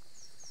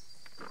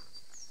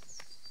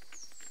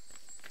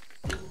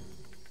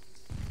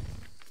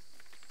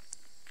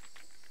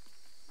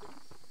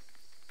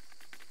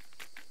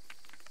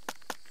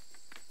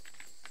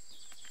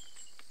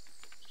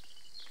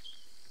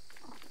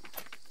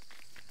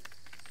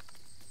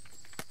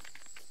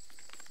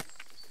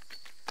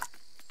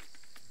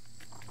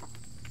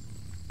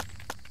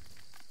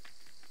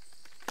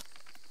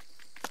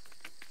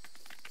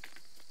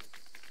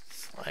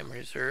 Slime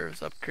reserves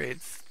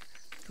upgrades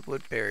the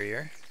wood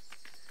barrier.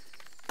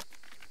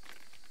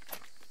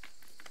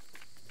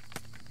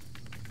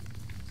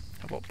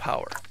 How about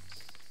power?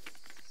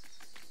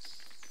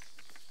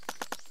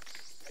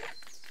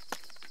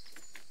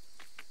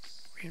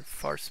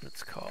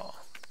 Reinforcements call.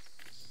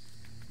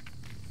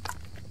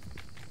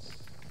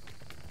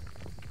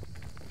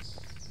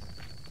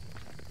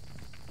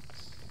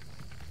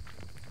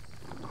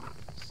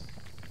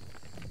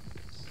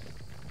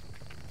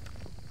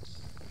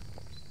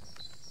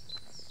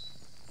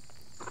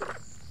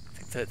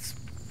 That's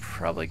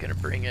probably going to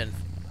bring in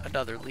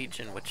another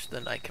legion, which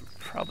then I can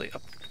probably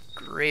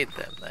upgrade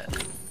them then.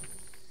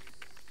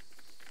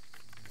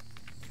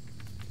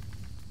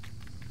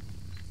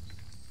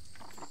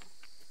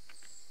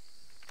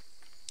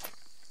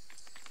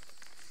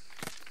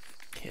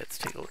 Okay, let's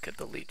take a look at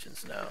the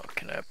legions now.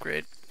 Can I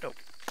upgrade? Nope.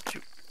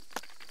 Shoot.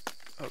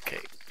 Okay,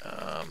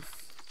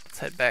 let's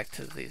head back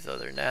to these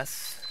other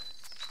nests.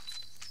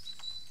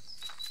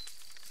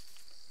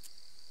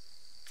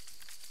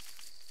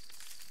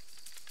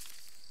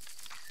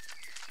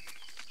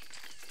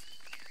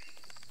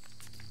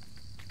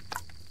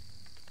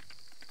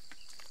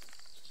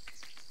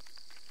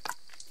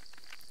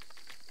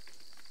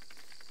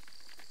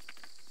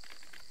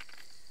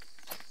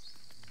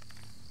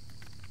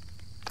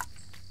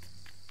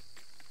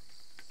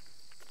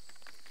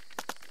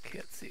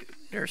 Let's see,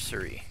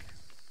 nursery.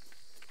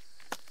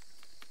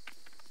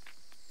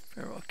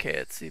 Okay,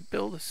 let's see,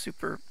 build a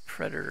super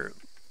predator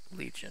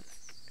legion.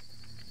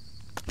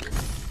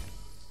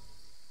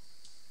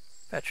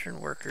 Veteran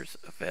workers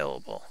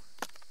available.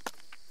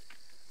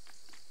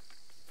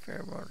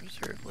 Pheromone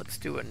reserve. Let's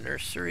do a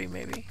nursery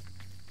maybe.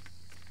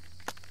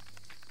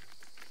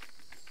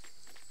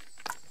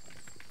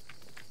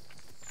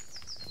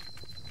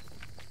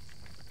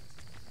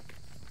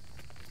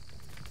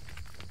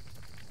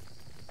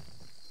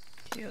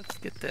 Okay, let's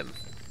get them.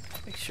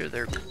 Make sure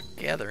they're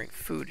gathering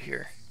food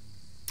here.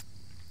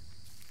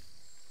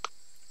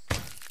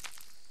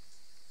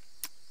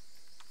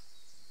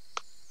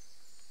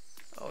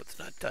 Oh, it's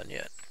not done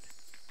yet.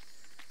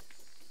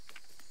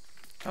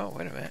 Oh,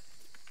 wait a minute.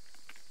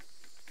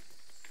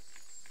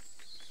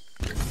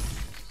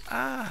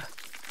 Ah!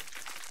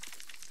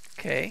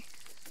 Okay.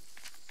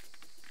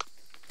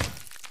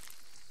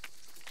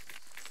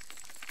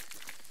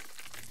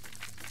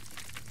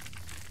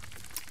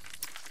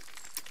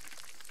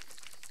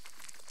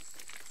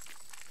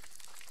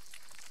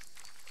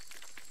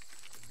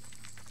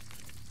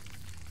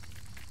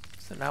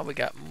 So now we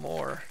got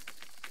more.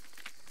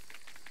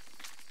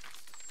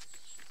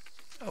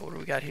 Oh, what do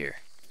we got here?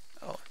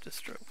 Oh,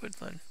 destroy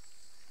woodland.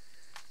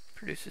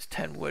 Produces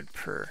 10 wood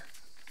per.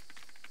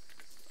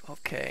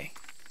 Okay.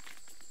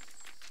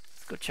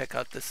 Let's go check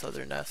out this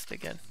other nest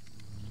again.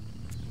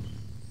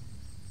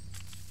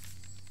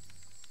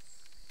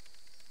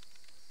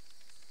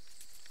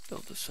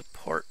 Build a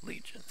support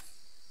legion.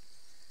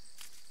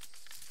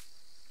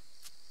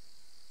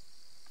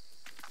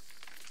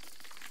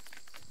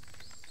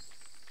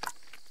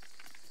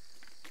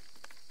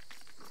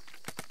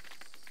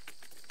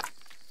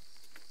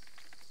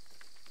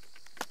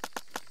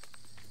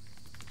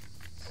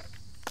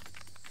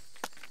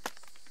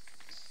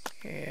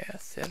 Yeah,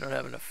 see, I don't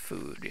have enough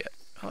food yet.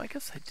 Oh, I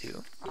guess I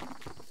do.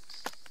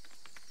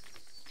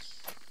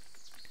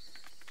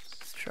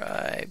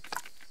 try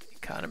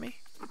economy.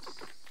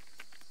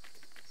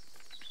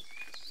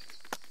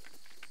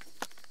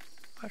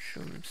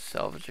 Mushroom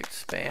salvage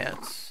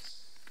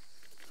expanse.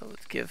 So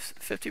it gives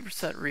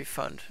 50%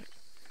 refund.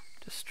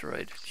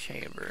 Destroyed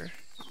chamber.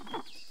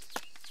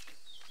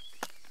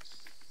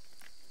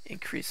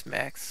 Increase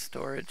max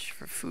storage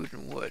for food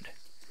and wood.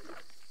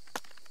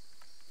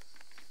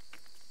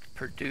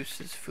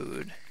 Produces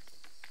food.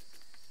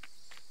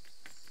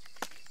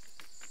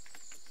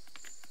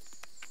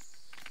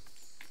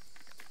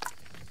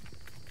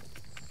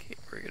 Okay,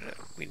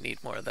 we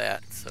need more of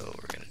that, so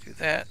we're gonna do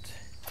that.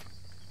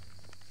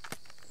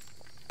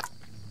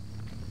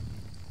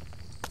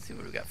 Let's see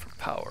what we got for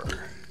power.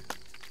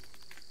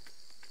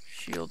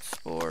 Shield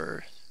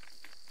spore.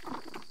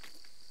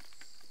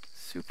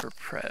 Super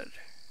pred.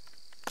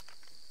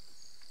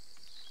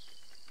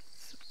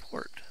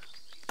 Support.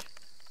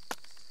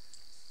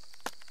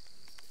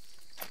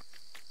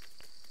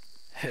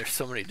 There's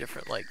so many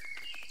different like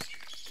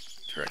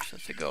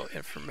directions to go.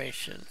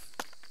 Information.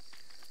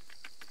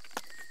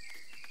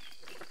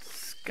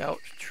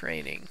 Scout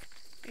training.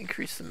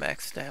 Increase the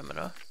max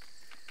stamina.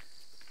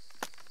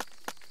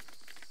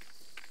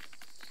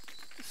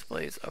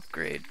 Displays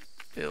upgrade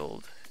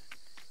build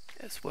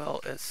as well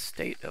as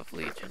state of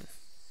legion.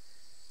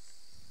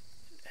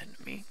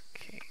 Enemy.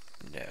 Okay,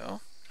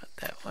 no, not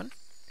that one.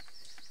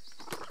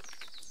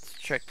 Let's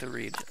check the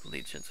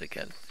legions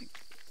again.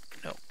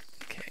 No,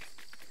 okay.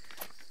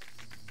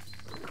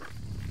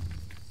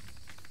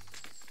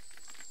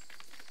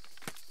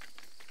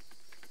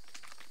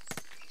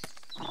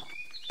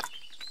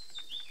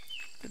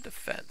 The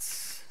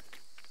defense.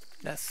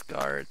 Nest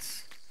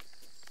guards.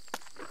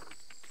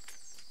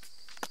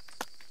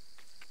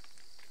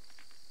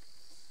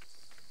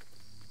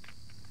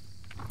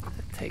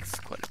 That takes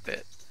quite a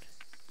bit.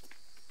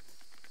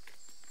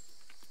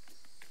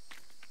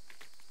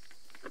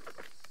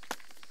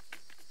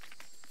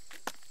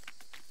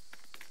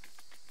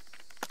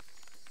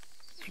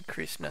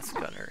 Increase nest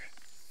gunner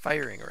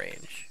firing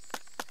range.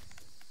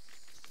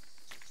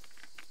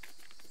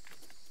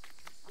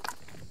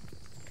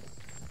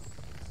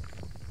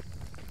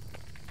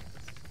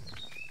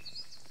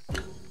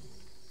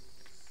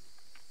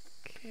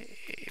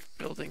 Okay,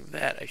 building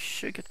that. I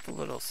should get the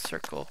little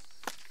circle.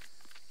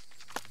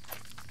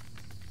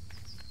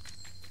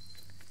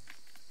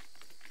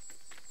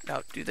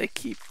 Now, do they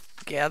keep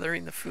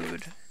gathering the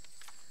food?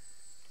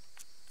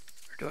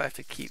 Or do I have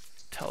to keep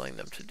telling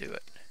them to do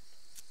it?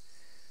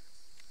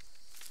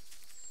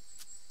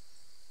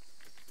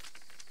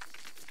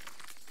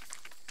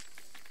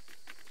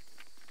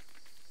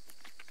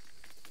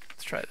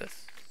 Let's try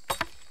this.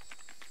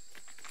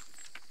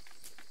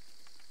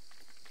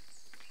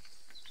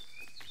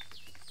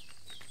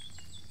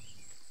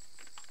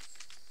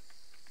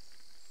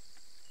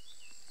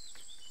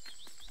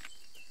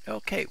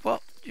 Okay,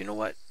 well, you know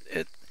what?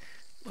 It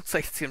looks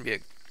like it's going to be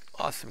an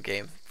awesome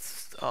game.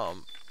 It's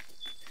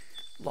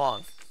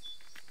long.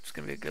 It's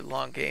going to be a good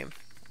long game.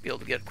 Be able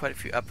to get quite a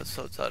few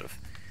episodes out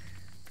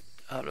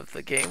of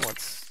the game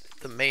once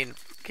the main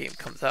game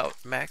comes out.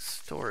 Max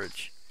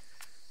storage.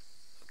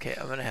 Okay,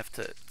 I'm going to have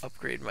to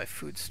upgrade my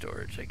food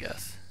storage, I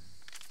guess.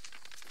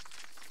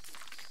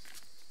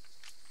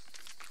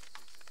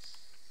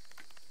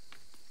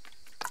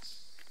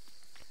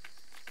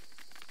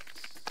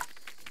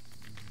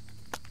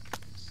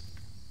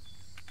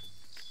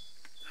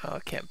 Oh, I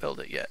can't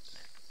build it yet.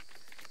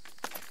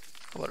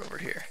 What over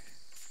here?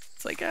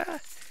 It's like, I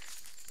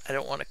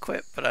don't want to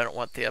quit, but I don't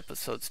want the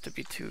episodes to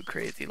be too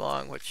crazy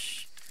long,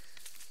 which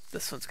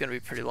this one's going to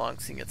be pretty long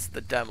seeing it's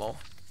the demo.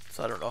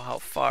 So I don't know how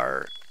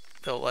far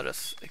they'll let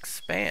us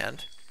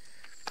expand.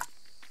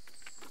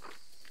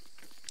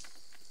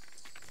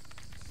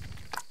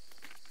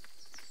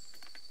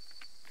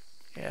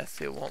 Yeah,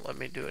 see, it won't let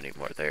me do any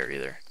more there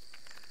either.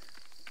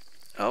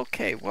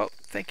 Okay, well,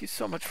 thank you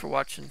so much for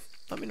watching.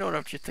 Let me know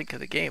what you think of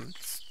the game.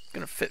 It's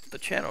going to fit the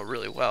channel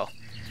really well.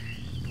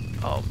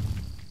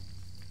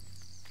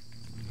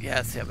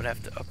 Yeah, see, I'm going to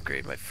have to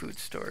upgrade my food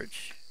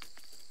storage.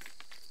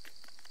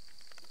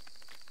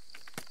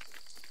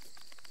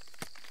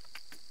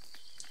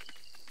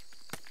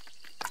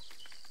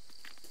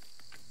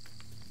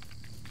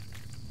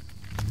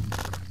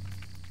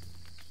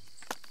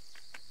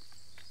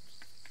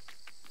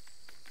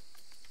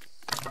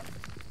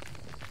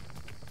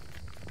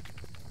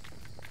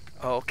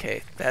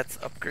 Okay, that's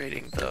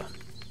upgrading the...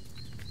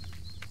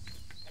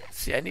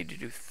 See, I need to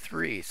do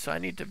 3, so I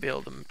need to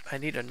build them. I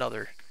need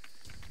another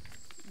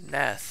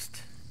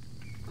nest.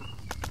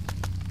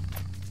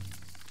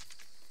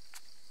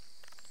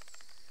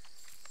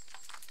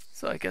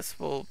 So I guess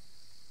we'll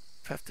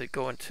have to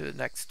go into the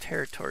next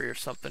territory or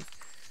something.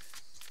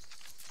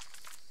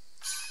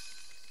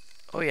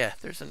 Oh yeah,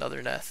 there's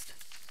another nest.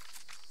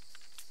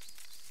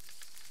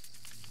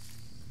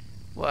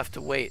 We'll have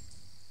to wait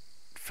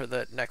for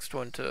the next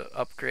one to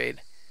upgrade,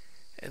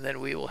 and then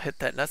we will hit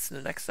that nest in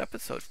the next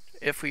episode.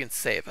 If we can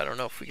save. I don't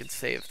know if we can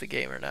save the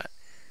game or not.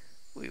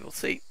 We will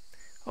see.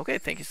 Okay,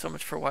 thank you so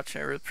much for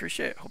watching. I really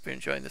appreciate it. Hope you're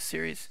enjoying the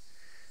series.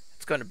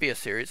 it's going to be a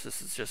series. This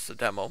is just a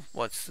demo.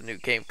 Once the new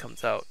game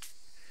comes out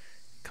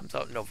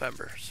in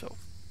November. So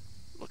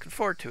looking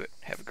forward to it.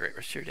 Have a great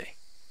rest of your day.